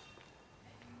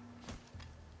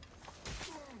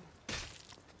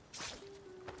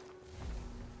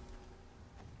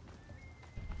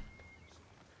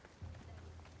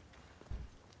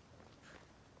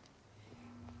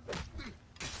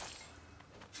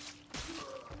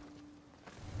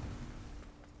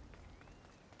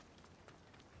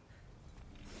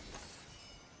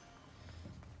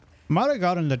 Might have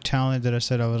gotten the talent that I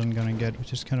said I wasn't gonna get,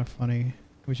 which is kind of funny.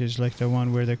 Which is like the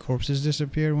one where the corpses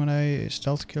disappear when I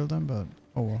stealth kill them, but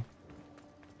oh well.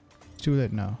 It's too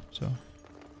late now, so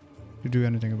to do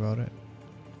anything about it.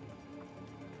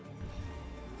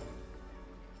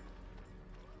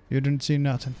 You didn't see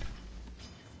nothing.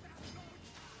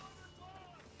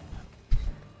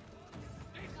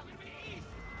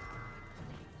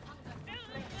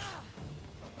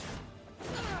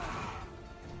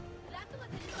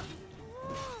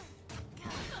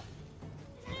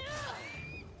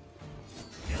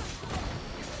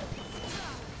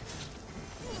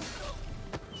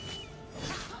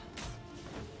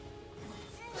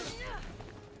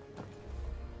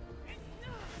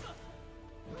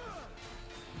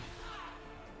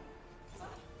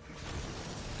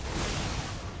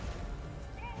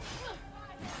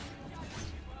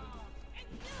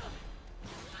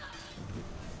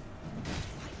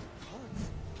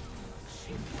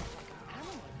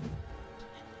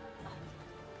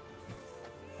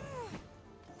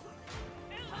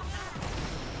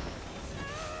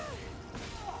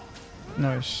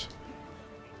 Nice.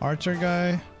 Archer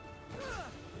guy.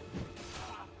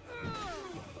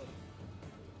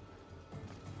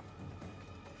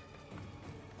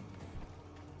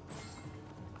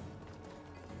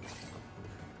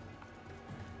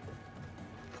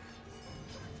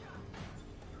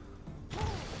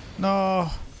 No.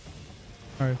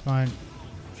 Alright, fine.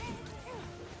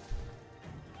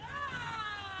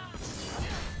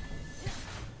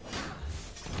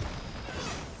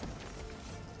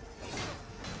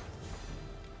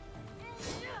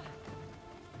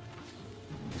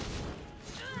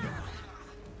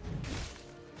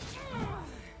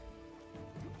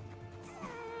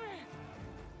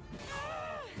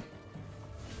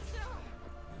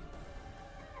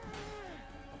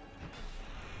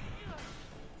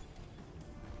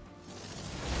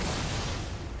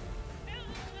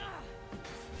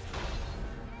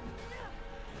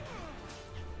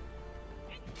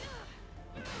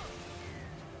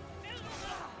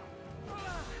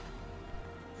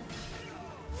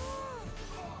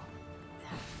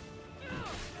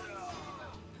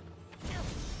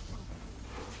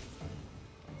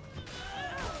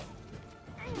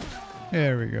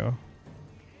 There we go.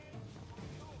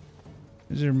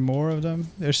 Is there more of them?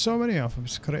 There's so many of them.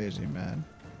 It's crazy, man.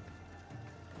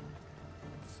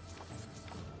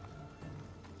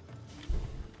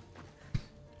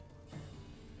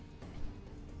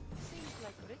 Seems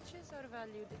like riches are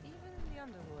valued even in the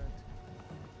underworld.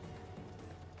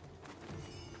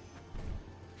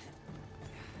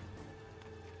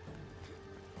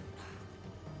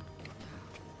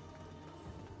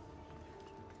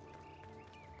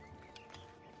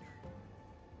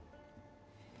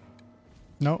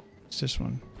 No, it's this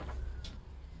one.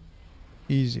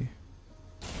 Easy.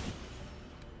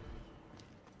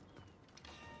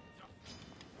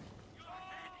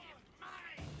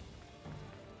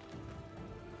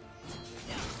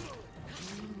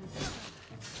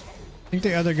 I think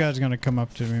the other guy's gonna come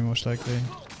up to me most likely,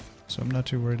 so I'm not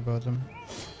too worried about them.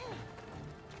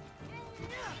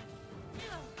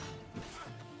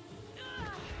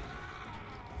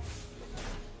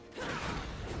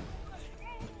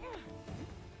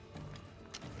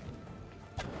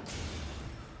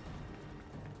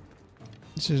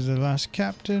 This is the last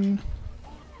captain.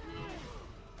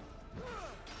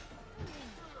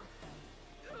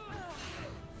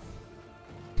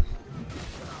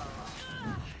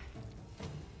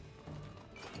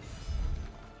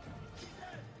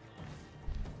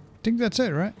 I think that's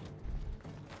it, right?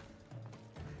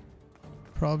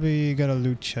 Probably gotta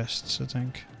loot chests, I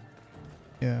think.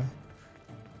 Yeah.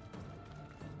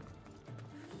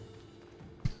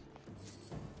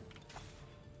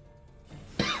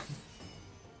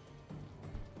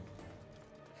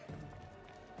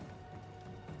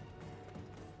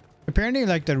 Apparently,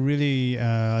 like the really,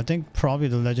 I think probably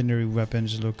the legendary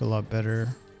weapons look a lot better.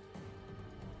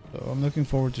 So I'm looking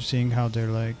forward to seeing how they're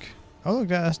like. Oh look,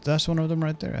 that's one of them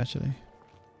right there, actually.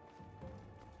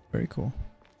 Very cool.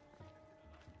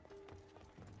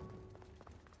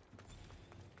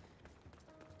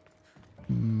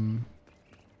 Hmm.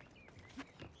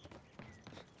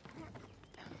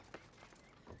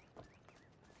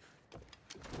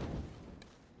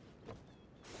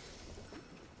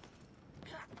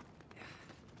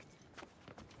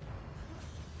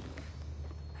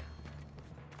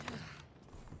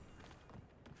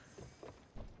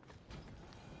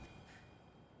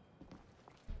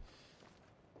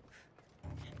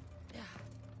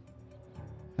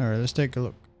 Alright, let's take a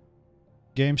look.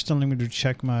 Game's telling me to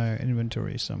check my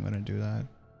inventory, so I'm gonna do that.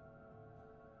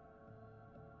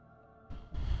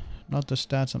 Not the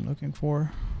stats I'm looking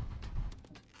for.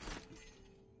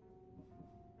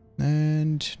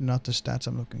 And not the stats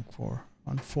I'm looking for.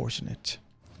 Unfortunate.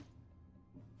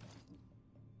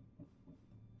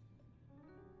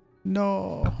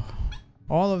 No.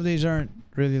 All of these aren't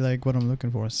really like what I'm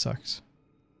looking for. It sucks.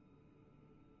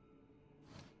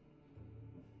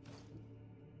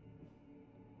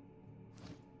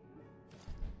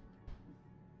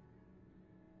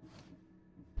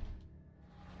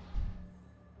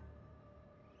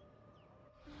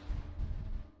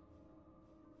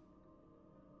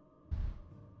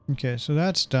 Okay, so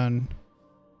that's done.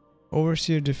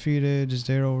 Overseer defeated. Is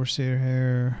there Overseer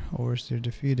here? Overseer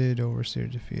defeated. Overseer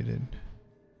defeated.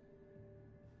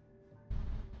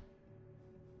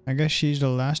 I guess she's the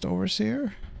last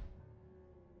Overseer?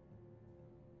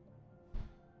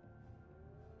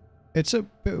 It's a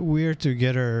bit weird to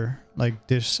get her like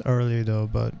this early though,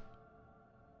 but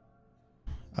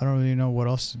I don't really know what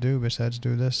else to do besides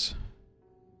do this.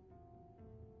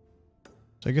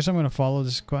 So I guess I'm gonna follow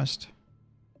this quest.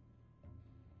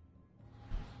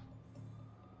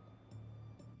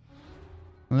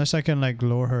 Unless I can like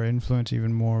lower her influence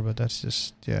even more, but that's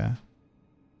just, yeah.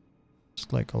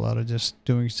 It's like a lot of just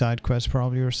doing side quests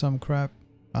probably or some crap.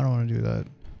 I don't want to do that.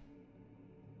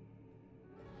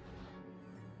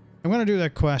 I'm gonna do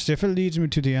that quest. If it leads me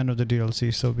to the end of the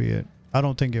DLC, so be it. I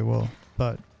don't think it will,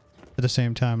 but at the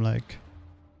same time, like,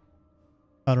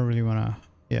 I don't really wanna,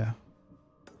 yeah.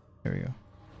 There we go.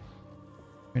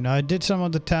 I mean, I did some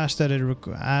of the tasks that it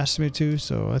asked me to,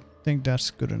 so I think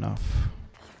that's good enough.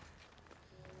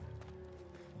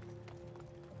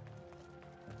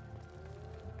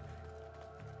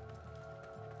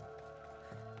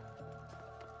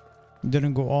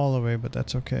 Didn't go all the way, but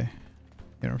that's okay.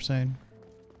 You know what I'm saying?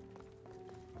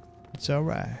 It's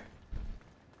alright.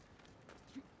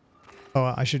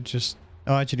 Oh, I should just...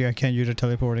 Oh, actually, I can't use a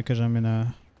teleporter because I'm in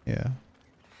a... Yeah.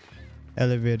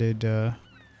 Elevated,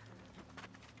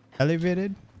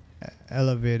 Elevated?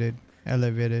 Elevated.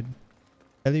 Elevated.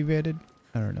 Elevated?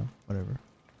 I don't know. Whatever.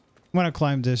 I'm gonna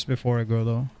climb this before I go,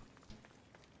 though.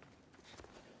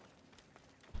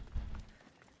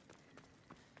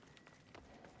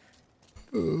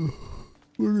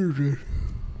 What is it?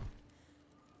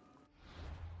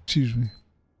 Excuse me.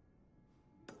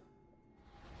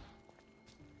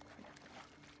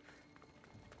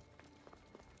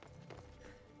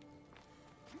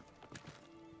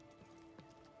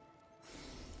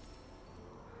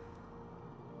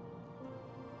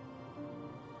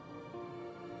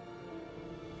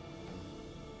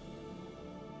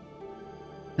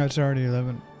 It's already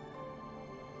 11.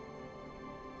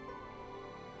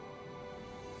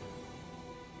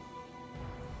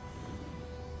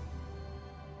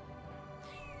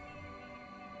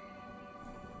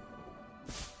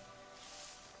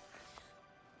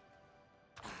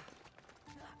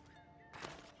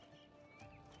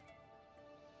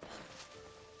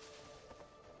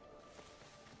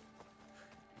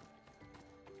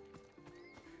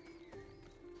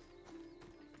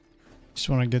 Just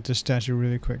want to get this statue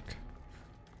really quick.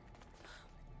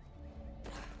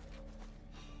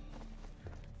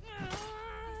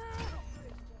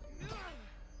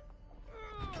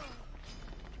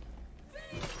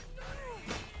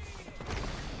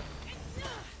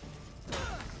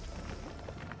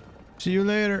 See you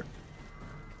later.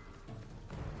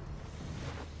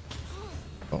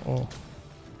 Uh-oh.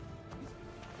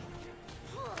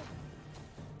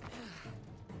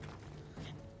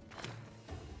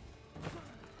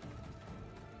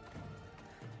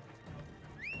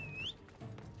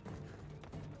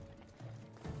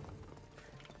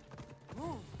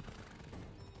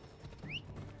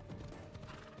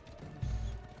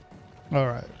 All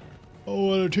right. I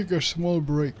want to take a small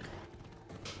break.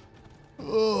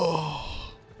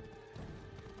 Oh.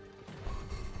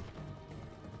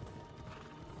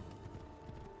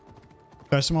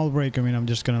 By a small break, I mean I'm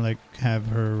just gonna like have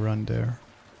her run there,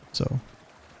 so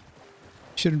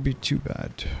shouldn't be too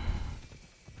bad.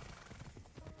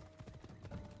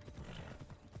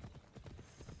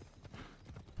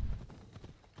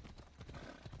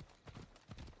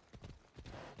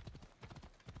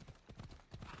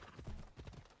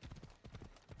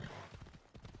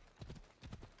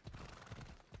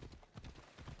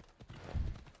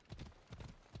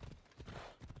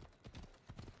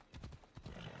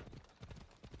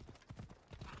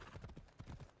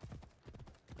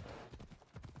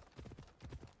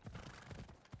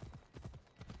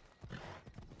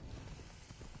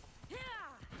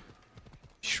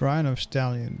 Shrine of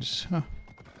Stallions, huh?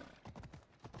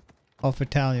 Of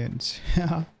Italians.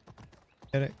 Get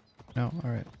it? No,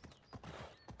 alright.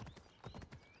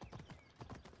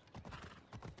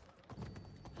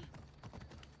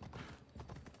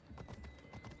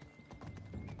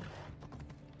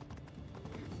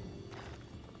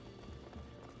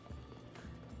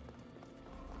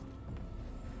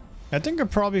 I think I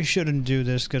probably shouldn't do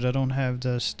this because I don't have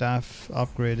the staff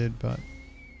upgraded, but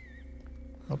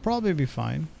I'll probably be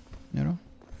fine, you know?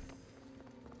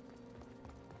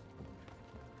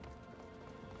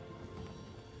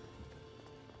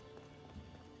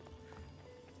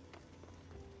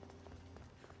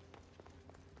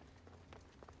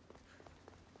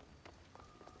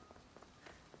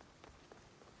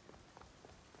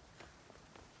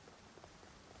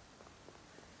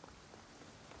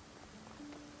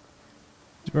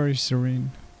 It's very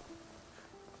serene.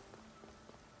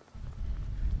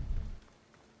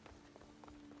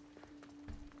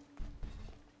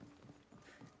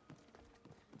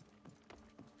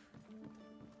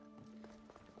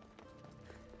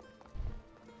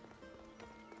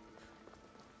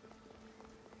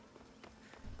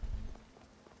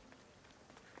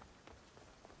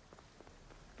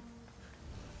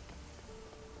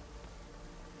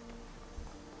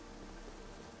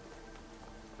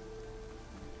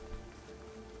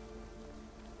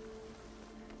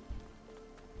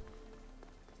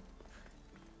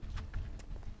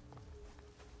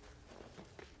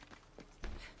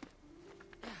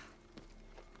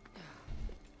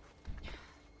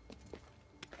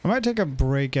 I might take a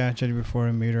break actually before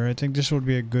I meet her. I think this would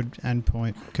be a good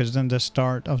endpoint because then the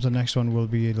start of the next one will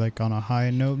be like on a high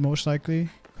note most likely,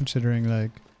 considering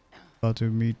like about to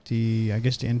meet the, I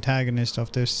guess, the antagonist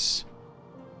of this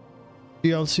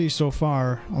DLC so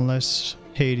far, unless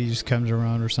Hades comes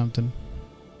around or something.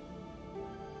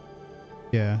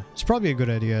 Yeah, it's probably a good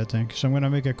idea, I think. So I'm gonna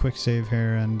make a quick save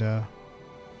here and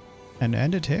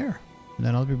end it here, and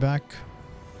then I'll be back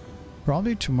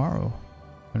probably tomorrow.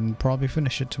 And probably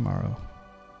finish it tomorrow.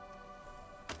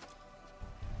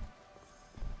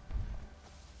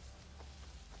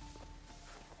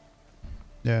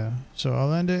 Yeah, so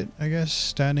I'll end it, I guess,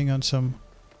 standing on some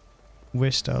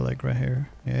Vista like right here.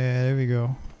 Yeah, there we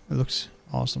go. It looks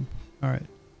awesome. Alright.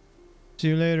 See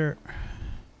you later.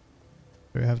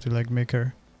 We have to like make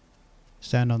her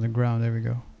stand on the ground. There we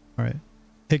go. Alright.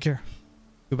 Take care.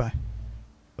 Goodbye.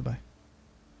 Bye-bye.